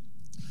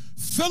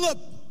 Philip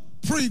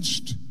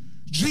preached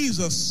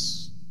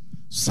Jesus.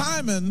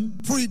 Simon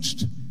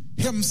preached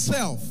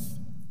himself.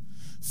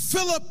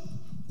 Philip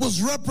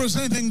was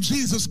representing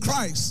Jesus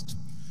Christ.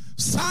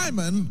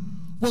 Simon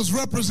was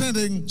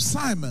representing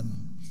Simon.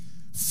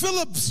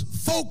 Philip's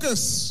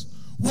focus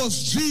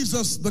was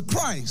Jesus the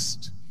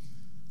Christ.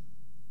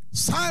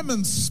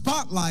 Simon's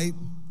spotlight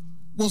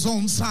was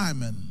on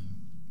Simon.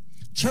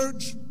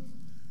 Church,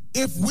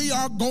 if we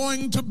are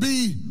going to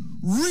be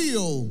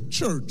real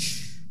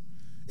church,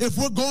 if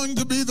we're going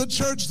to be the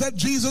church that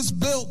Jesus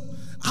built,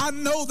 I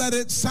know that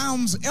it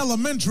sounds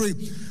elementary,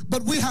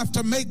 but we have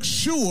to make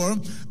sure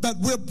that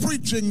we're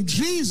preaching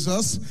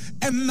Jesus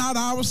and not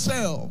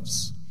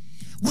ourselves.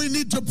 We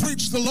need to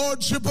preach the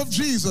lordship of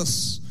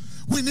Jesus.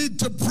 We need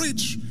to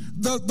preach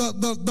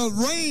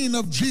the reign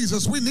of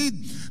Jesus. We need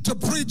to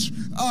preach,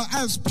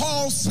 as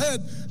Paul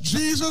said,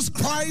 Jesus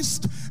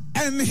Christ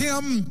and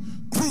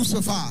him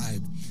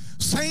crucified.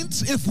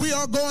 Saints, if we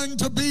are going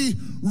to be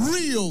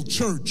real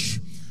church,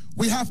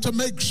 we have to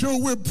make sure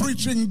we're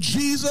preaching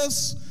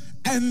Jesus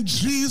and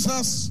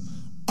Jesus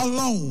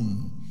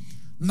alone.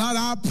 Not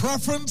our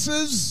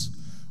preferences,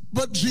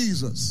 but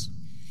Jesus.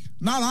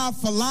 Not our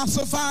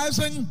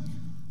philosophizing,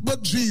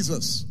 but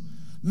Jesus.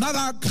 Not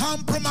our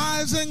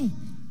compromising,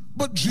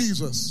 but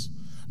Jesus.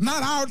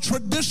 Not our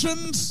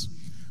traditions,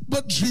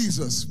 but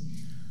Jesus.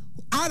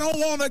 I don't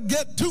want to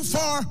get too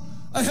far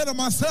ahead of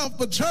myself,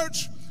 but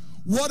church,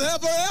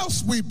 whatever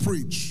else we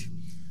preach,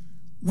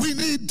 we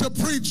need to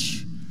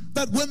preach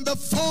that when the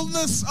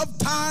fullness of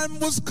time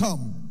was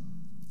come,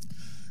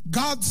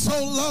 God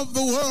so loved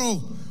the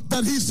world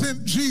that he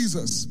sent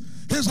Jesus,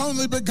 his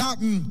only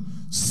begotten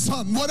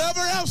Son. Whatever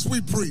else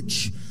we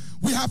preach,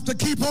 we have to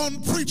keep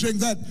on preaching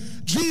that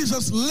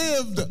Jesus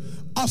lived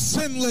a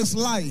sinless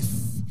life,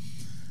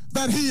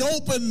 that he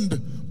opened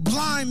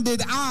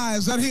blinded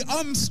eyes, that he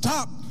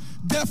unstopped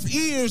deaf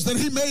ears, that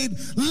he made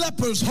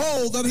lepers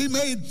whole, that he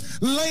made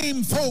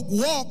lame folk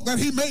walk, that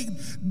he made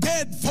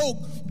dead folk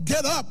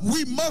get up.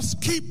 We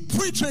must keep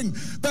preaching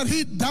that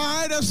he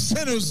died a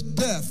sinner's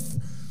death.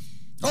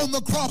 On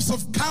the cross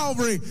of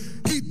Calvary,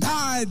 he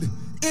died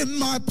in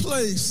my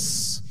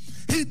place.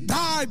 He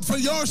died for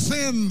your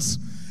sins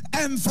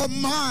and for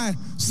my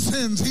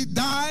sins. He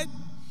died.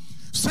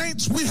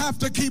 Saints, we have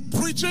to keep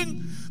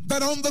preaching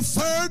that on the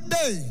third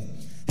day,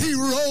 he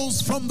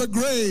rose from the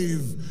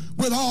grave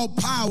with all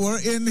power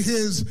in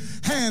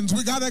his hands.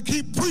 We got to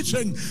keep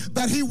preaching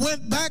that he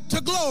went back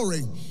to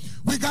glory.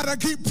 We got to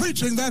keep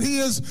preaching that he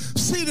is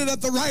seated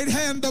at the right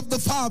hand of the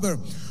Father.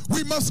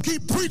 We must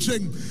keep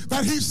preaching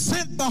that he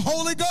sent the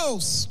Holy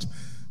Ghost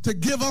to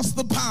give us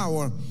the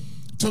power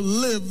to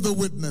live the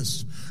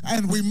witness.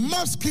 And we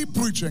must keep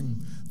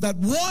preaching that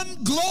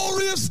one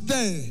glorious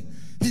day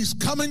he's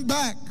coming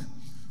back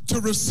to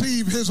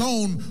receive his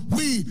own.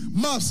 We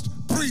must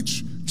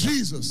preach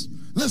Jesus.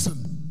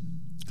 Listen,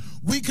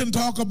 we can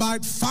talk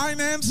about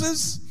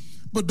finances,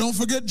 but don't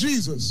forget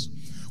Jesus.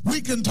 We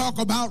can talk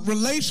about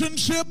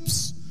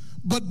relationships,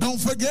 but don't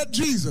forget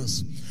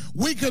Jesus.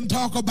 We can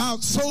talk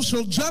about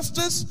social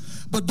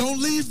justice, but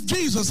don't leave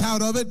Jesus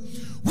out of it.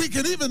 We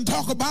can even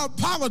talk about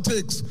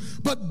politics,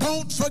 but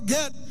don't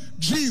forget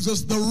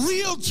Jesus. The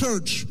real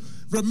church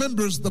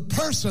remembers the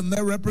person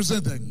they're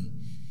representing.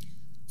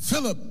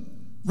 Philip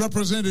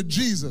represented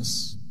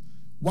Jesus,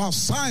 while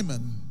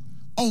Simon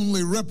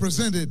only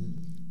represented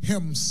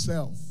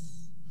himself.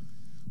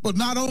 But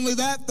not only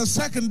that, the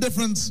second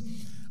difference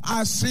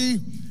I see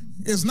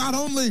is not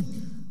only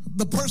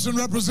the person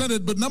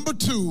represented, but number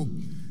two,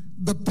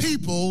 the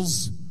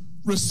people's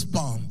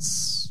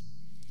response.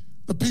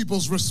 The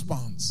people's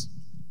response.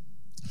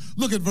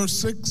 Look at verse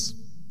 6.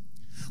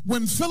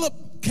 When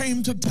Philip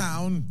came to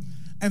town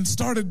and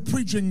started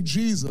preaching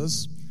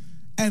Jesus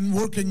and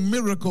working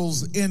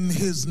miracles in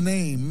his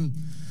name,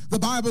 the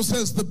Bible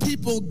says the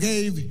people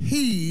gave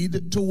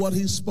heed to what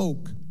he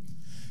spoke,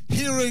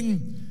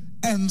 hearing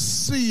and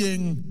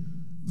seeing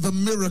the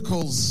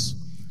miracles.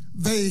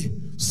 They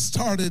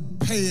started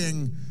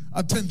paying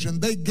attention.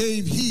 They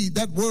gave heed.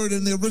 That word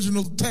in the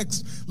original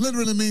text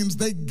literally means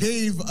they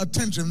gave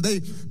attention.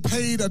 They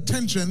paid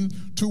attention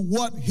to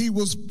what he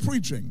was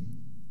preaching.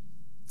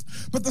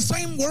 But the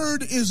same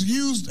word is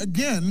used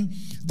again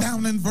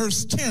down in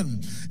verse 10.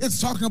 It's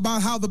talking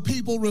about how the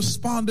people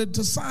responded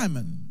to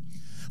Simon.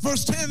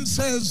 Verse 10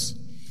 says,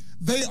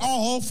 they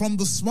all, from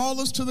the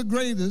smallest to the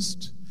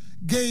greatest,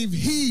 gave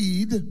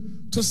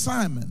heed to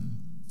Simon.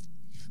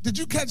 Did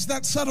you catch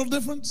that subtle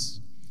difference?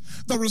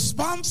 The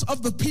response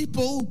of the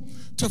people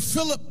to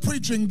Philip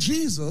preaching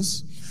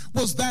Jesus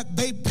was that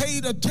they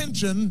paid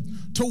attention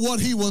to what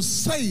he was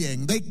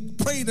saying. They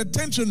paid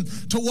attention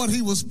to what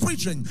he was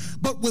preaching.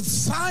 But with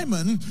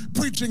Simon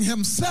preaching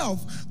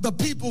himself, the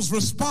people's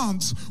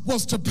response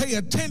was to pay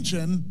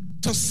attention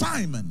to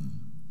Simon.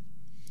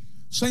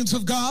 Saints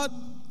of God,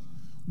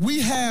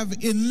 we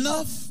have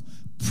enough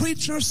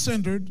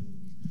preacher-centered,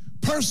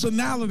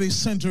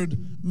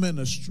 personality-centered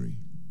ministry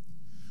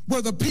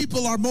where the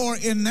people are more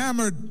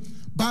enamored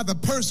by the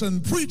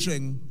person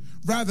preaching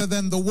rather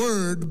than the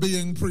word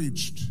being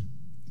preached,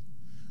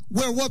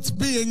 where what's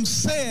being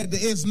said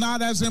is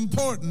not as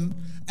important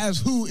as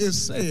who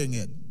is saying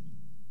it.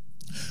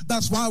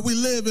 That's why we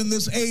live in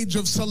this age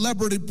of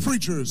celebrity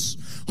preachers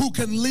who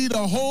can lead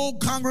a whole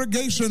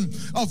congregation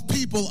of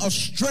people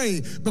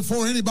astray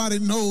before anybody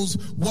knows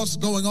what's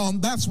going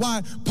on. That's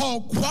why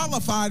Paul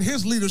qualified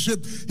his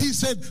leadership. He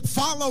said,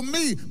 follow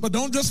me, but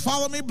don't just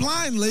follow me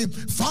blindly.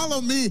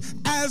 Follow me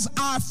as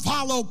I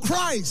follow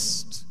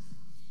Christ.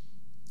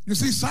 You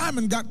see,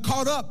 Simon got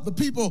caught up. The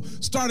people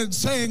started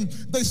saying,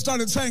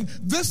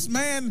 this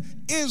man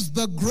is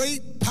the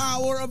great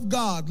power of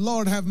God.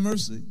 Lord, have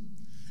mercy.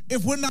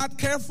 If we're not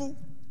careful,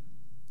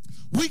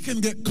 we can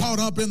get caught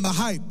up in the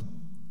hype,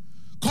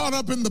 caught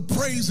up in the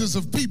praises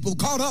of people,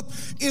 caught up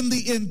in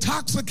the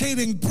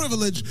intoxicating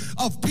privilege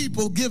of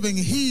people giving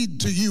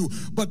heed to you.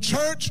 But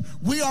church,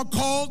 we are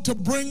called to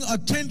bring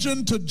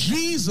attention to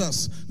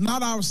Jesus,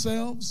 not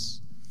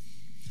ourselves.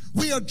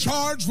 We are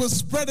charged with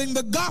spreading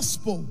the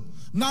gospel,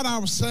 not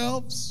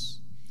ourselves.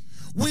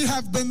 We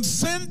have been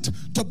sent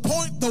to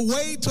point the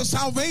way to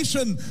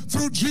salvation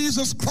through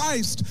Jesus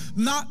Christ,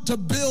 not to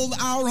build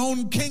our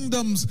own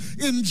kingdoms,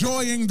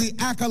 enjoying the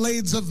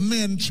accolades of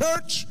men.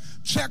 Church,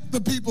 check the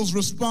people's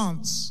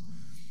response.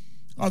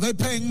 Are they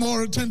paying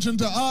more attention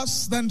to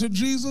us than to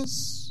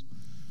Jesus?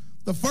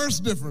 The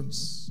first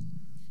difference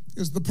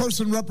is the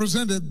person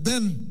represented,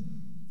 then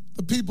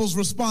the people's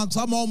response.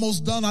 I'm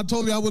almost done. I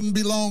told you I wouldn't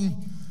be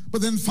long.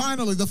 But then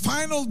finally, the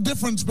final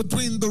difference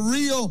between the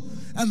real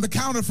and the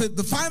counterfeit,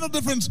 the final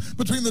difference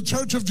between the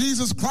church of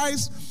Jesus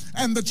Christ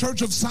and the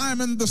church of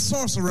Simon the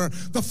sorcerer,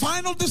 the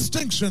final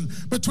distinction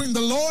between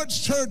the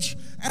Lord's church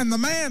and the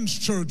man's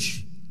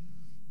church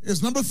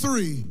is number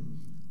 3,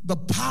 the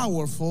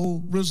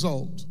powerful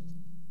result.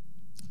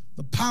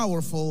 The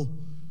powerful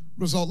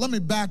result. Let me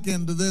back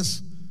into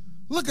this.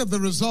 Look at the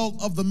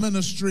result of the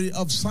ministry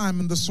of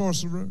Simon the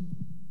sorcerer.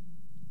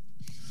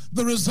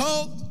 The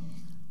result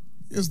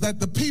is that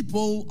the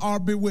people are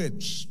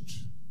bewitched.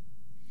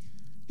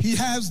 He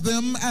has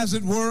them, as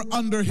it were,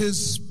 under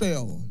his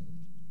spell.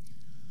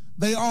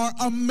 They are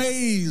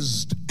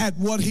amazed at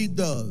what he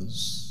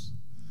does.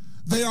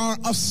 They are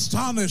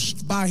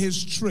astonished by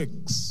his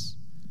tricks.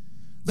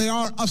 They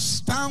are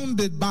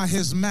astounded by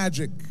his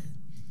magic.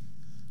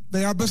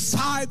 They are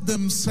beside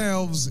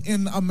themselves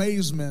in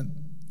amazement.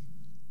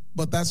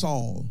 But that's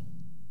all.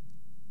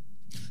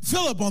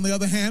 Philip, on the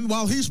other hand,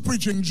 while he's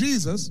preaching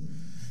Jesus,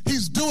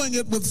 he's doing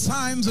it with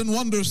signs and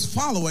wonders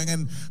following,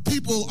 and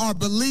people are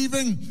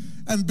believing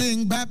and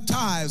being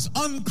baptized.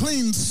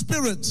 Unclean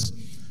spirits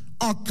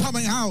are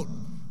coming out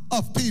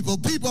of people.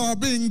 People are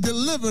being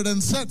delivered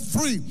and set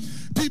free.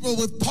 People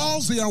with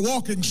palsy are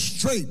walking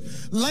straight.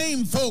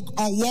 Lame folk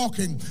are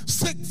walking.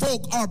 Sick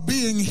folk are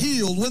being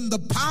healed. When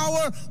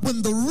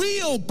the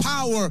real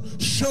power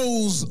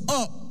shows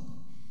up,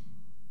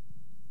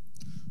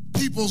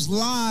 people's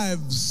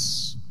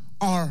lives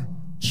are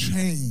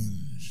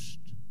changed.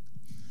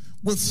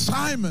 With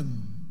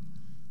Simon,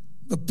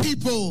 the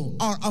people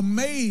are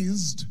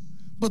amazed,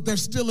 but they're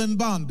still in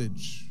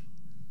bondage.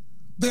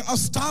 They're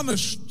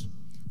astonished,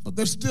 but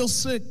they're still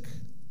sick.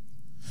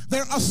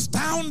 They're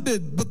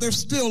astounded, but they're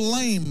still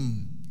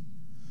lame.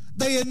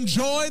 They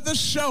enjoy the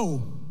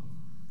show,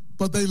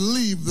 but they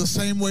leave the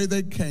same way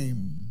they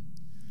came.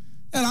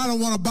 And I don't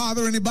want to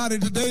bother anybody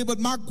today, but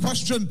my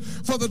question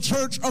for the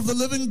church of the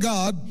living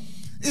God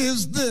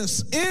is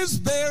this: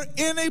 is there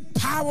any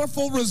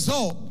powerful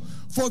result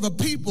for the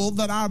people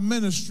that our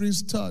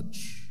ministries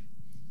touch?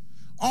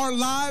 Are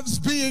lives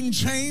being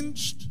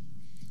changed?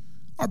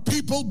 Are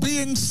people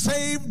being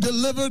saved,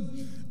 delivered,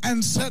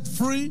 and set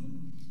free?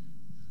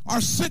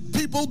 Are sick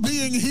people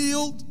being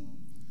healed?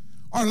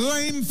 Are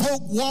lame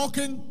folk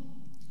walking?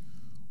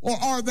 Or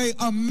are they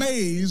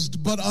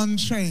amazed but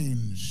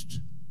unchanged?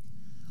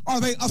 Are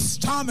they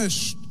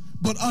astonished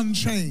but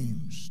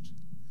unchanged?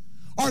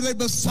 Are they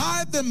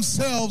beside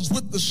themselves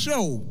with the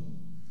show,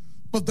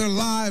 but their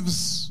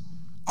lives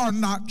are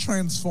not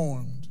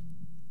transformed?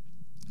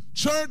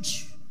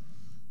 Church,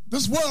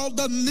 this world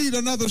doesn't need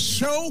another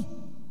show.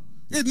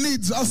 It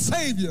needs a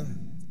Savior.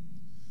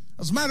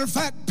 As a matter of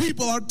fact,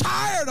 people are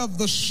tired of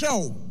the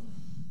show.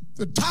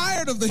 They're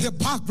tired of the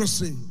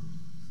hypocrisy,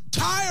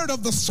 tired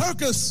of the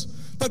circus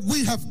that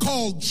we have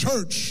called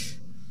church,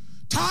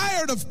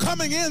 tired of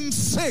coming in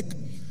sick,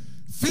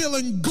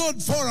 feeling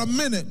good for a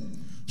minute,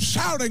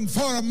 shouting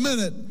for a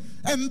minute,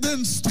 and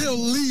then still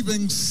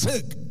leaving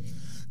sick.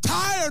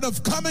 Tired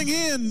of coming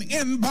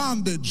in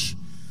bondage,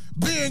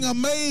 being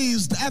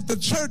amazed at the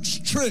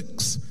church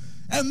tricks,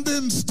 and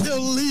then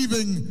still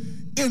leaving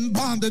in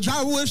bondage.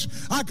 I wish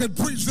I could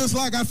preach this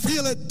like I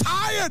feel it.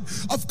 Tired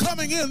of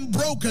coming in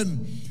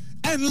broken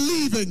and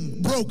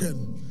leaving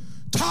broken.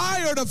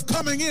 Tired of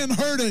coming in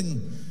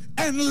hurting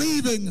and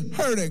leaving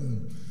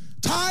hurting.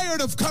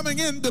 Tired of coming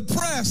in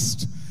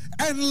depressed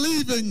and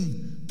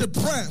leaving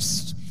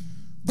depressed.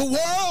 The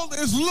world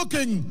is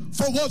looking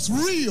for what's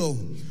real,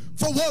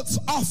 for what's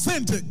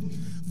authentic.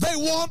 They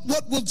want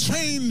what will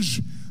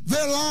change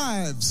their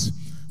lives.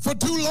 For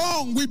too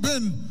long we've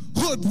been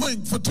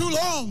hoodwinked. For too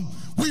long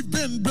we've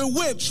been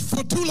bewitched.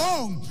 For too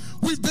long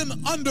we've been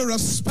under a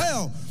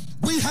spell.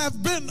 We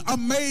have been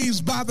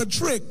amazed by the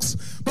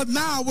tricks, but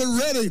now we're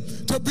ready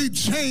to be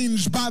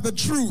changed by the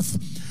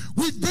truth.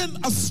 We've been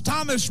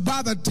astonished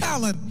by the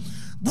talent.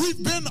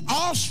 We've been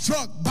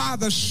awestruck by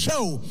the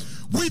show.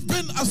 We've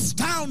been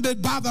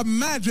astounded by the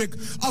magic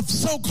of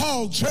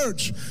so-called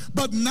church.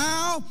 But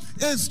now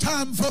it's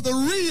time for the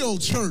real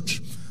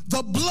church,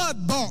 the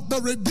blood-bought, the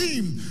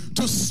redeemed,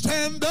 to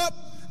stand up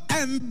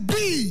and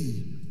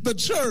be the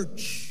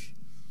church,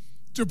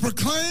 to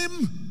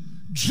proclaim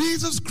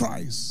Jesus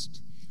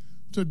Christ,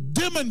 to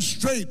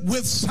demonstrate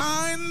with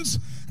signs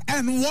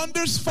and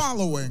wonders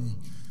following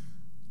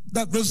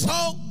that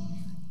result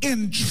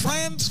in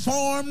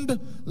transformed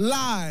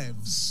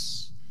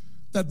lives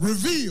that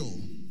reveal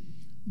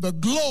the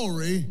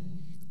glory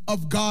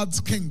of God's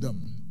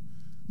kingdom.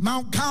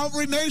 Mount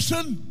Calvary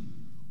Nation,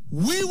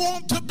 we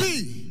want to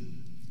be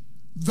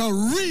the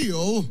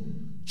real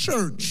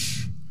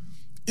church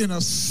in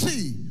a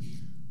sea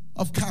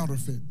of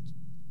counterfeit.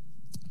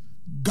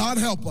 God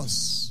help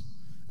us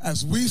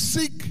as we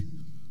seek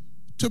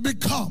to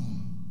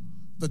become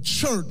the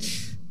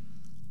church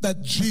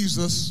that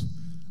Jesus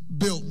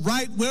built.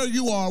 Right where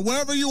you are,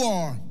 wherever you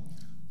are,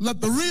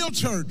 let the real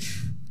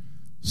church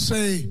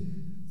say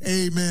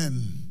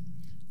amen.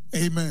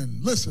 Amen.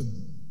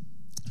 Listen,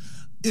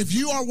 if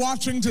you are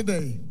watching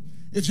today,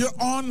 if you're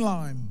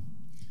online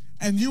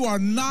and you are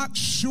not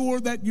sure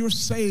that you're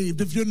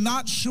saved, if you're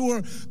not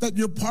sure that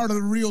you're part of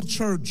the real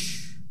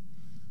church,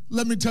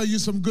 let me tell you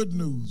some good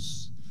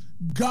news.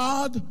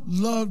 God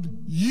loved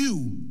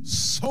you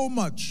so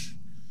much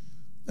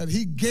that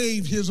he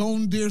gave his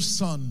own dear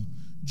son,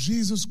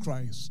 Jesus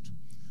Christ,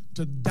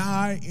 to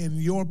die in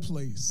your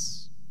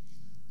place,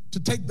 to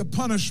take the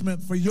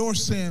punishment for your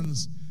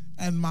sins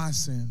and my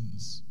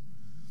sins.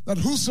 That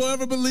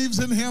whosoever believes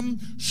in him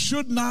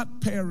should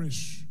not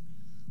perish,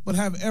 but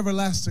have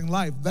everlasting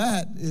life.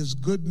 That is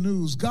good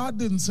news. God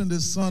didn't send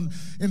his son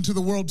into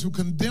the world to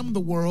condemn the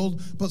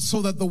world, but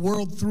so that the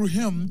world through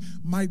him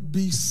might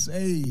be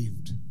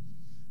saved.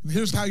 And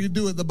here's how you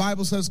do it. The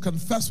Bible says,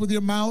 confess with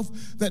your mouth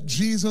that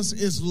Jesus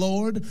is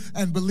Lord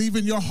and believe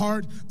in your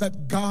heart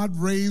that God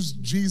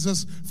raised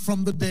Jesus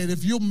from the dead.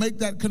 If you'll make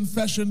that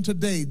confession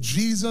today,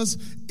 Jesus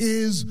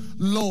is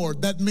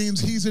Lord. That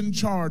means he's in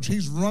charge.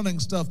 He's running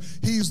stuff.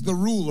 He's the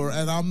ruler,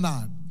 and I'm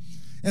not.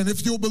 And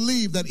if you'll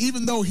believe that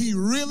even though he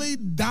really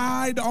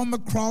died on the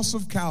cross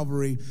of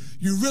Calvary,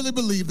 you really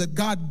believe that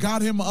God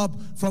got him up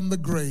from the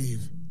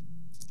grave,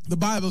 the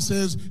Bible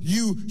says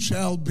you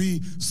shall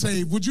be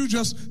saved. Would you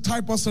just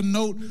type us a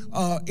note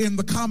in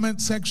the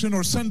comment section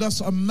or send us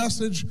a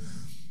message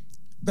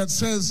that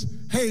says,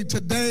 hey,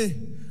 today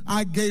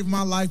I gave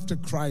my life to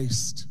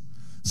Christ.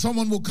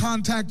 Someone will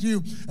contact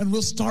you and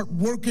we'll start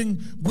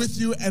working with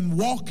you and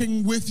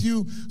walking with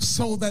you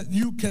so that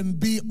you can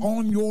be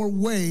on your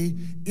way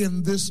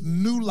in this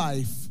new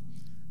life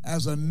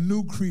as a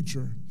new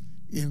creature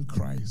in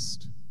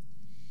Christ.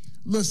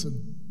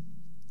 Listen,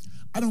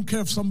 I don't care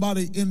if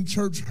somebody in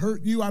church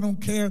hurt you. I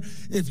don't care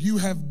if you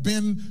have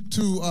been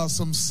to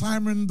some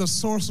Simon the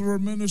Sorcerer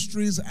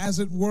ministries, as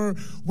it were,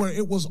 where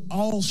it was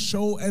all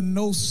show and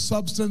no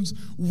substance.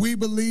 We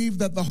believe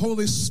that the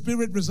Holy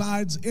Spirit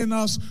resides in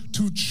us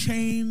to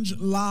change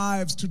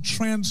lives, to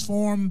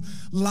transform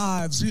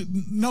lives.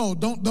 No,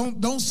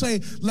 don't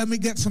say, let me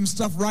get some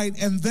stuff right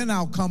and then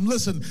I'll come.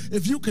 Listen,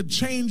 if you could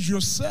change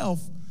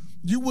yourself,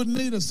 you wouldn't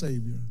need a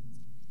Savior.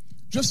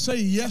 Just say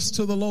yes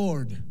to the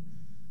Lord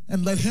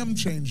and let him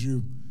change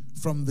you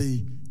from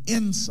the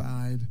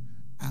inside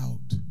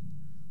out.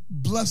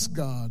 Bless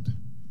God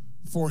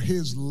for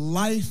his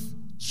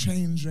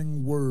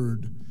life-changing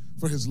word,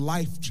 for his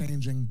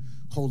life-changing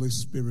Holy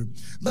Spirit.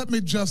 Let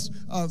me just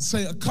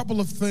say a couple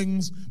of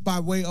things by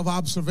way of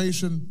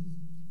observation,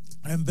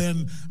 and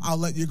then I'll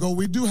let you go.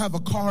 We do have a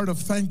card of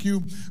thank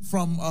you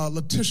from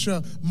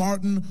Letitia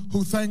Martin,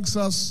 who thanks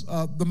us,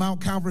 the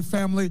Mount Calvary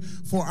family,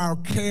 for our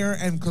care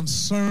and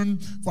concern,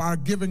 for our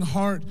giving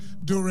heart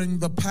during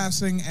the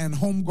passing and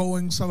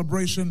homegoing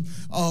celebration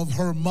of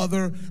her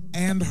mother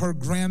and her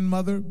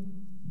grandmother.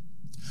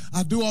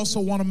 I do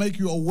also want to make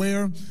you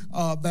aware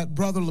that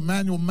Brother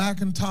Emmanuel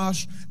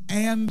McIntosh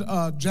and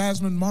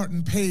Jasmine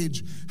Martin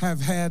Page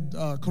have had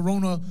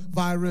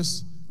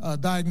coronavirus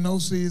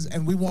diagnoses,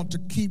 and we want to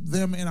keep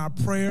them in our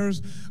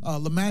prayers.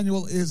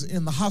 Emmanuel is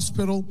in the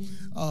hospital.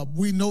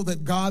 We know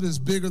that God is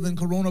bigger than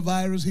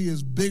coronavirus. He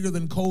is bigger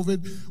than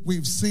COVID.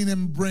 We've seen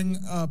him bring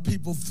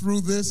people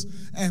through this,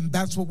 and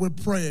that's what we're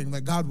praying,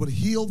 that God would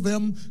heal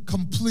them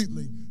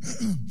completely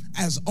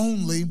as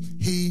only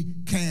he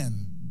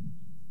can.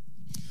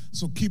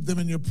 So keep them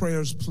in your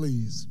prayers,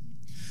 please.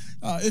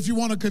 If you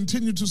want to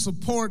continue to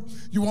support,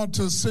 you want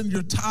to send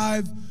your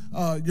tithe,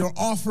 your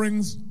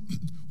offerings,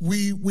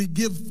 we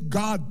give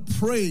God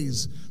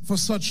praise for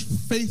such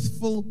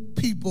faithful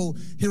people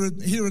here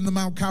in the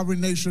Mount Calvary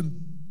Nation.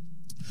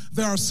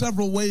 There are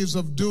several ways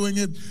of doing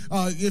it.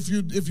 If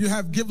you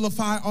have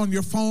Givelify on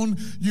your phone,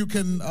 you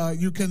can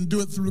do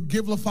it through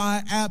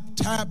Givelify app.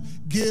 Tap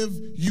Give.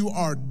 You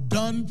are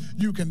done.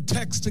 You can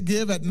text to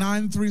give at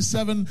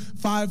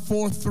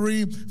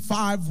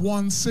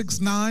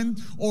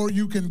 937-543-5169, or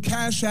you can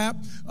Cash App.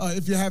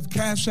 If you have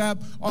Cash App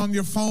on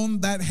your phone,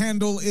 that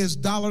handle is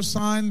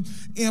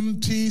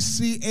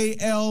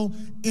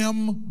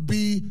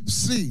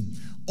 $MTCALMBC.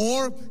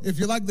 Or if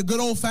you like the good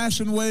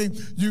old-fashioned way,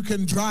 you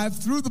can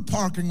drive through the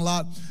parking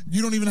lot.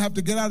 You don't even have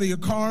to get out of your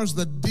cars.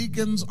 The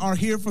deacons are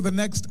here for the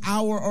next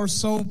hour or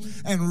so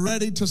and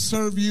ready to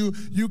serve you.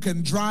 You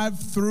can drive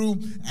through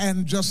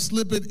and just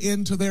slip it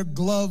into their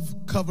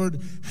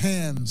glove-covered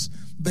hands.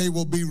 They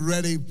will be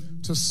ready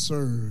to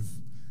serve.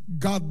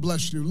 God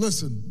bless you.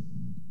 Listen,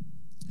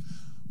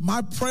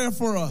 my prayer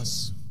for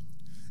us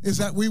is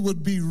that we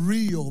would be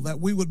real, that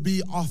we would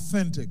be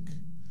authentic,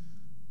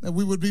 that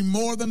we would be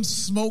more than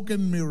smoke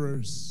and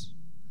mirrors.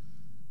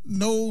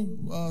 No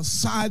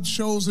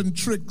sideshows and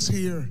tricks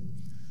here.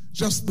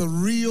 Just the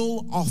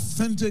real,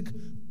 authentic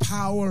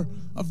power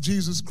of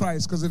Jesus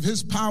Christ. Because if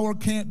his power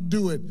can't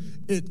do it,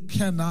 it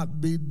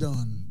cannot be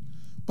done.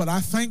 But I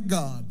thank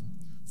God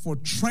for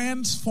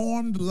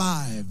transformed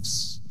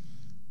lives,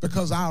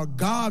 because our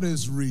God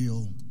is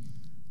real,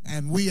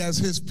 and we as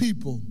his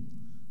people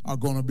are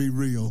going to be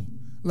real.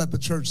 Let the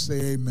church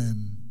say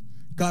amen.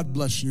 God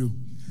bless you.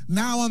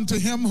 Now unto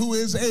him who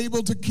is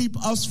able to keep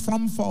us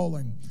from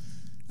falling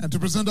and to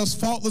present us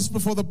faultless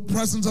before the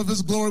presence of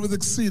his glory with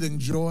exceeding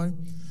joy.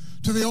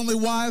 To the only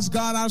wise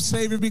God, our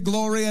Savior, be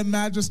glory and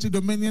majesty,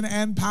 dominion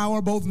and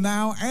power, both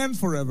now and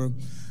forever.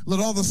 Let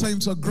all the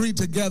saints agree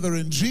together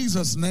in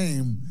Jesus'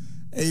 name.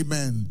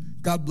 Amen.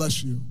 God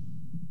bless you.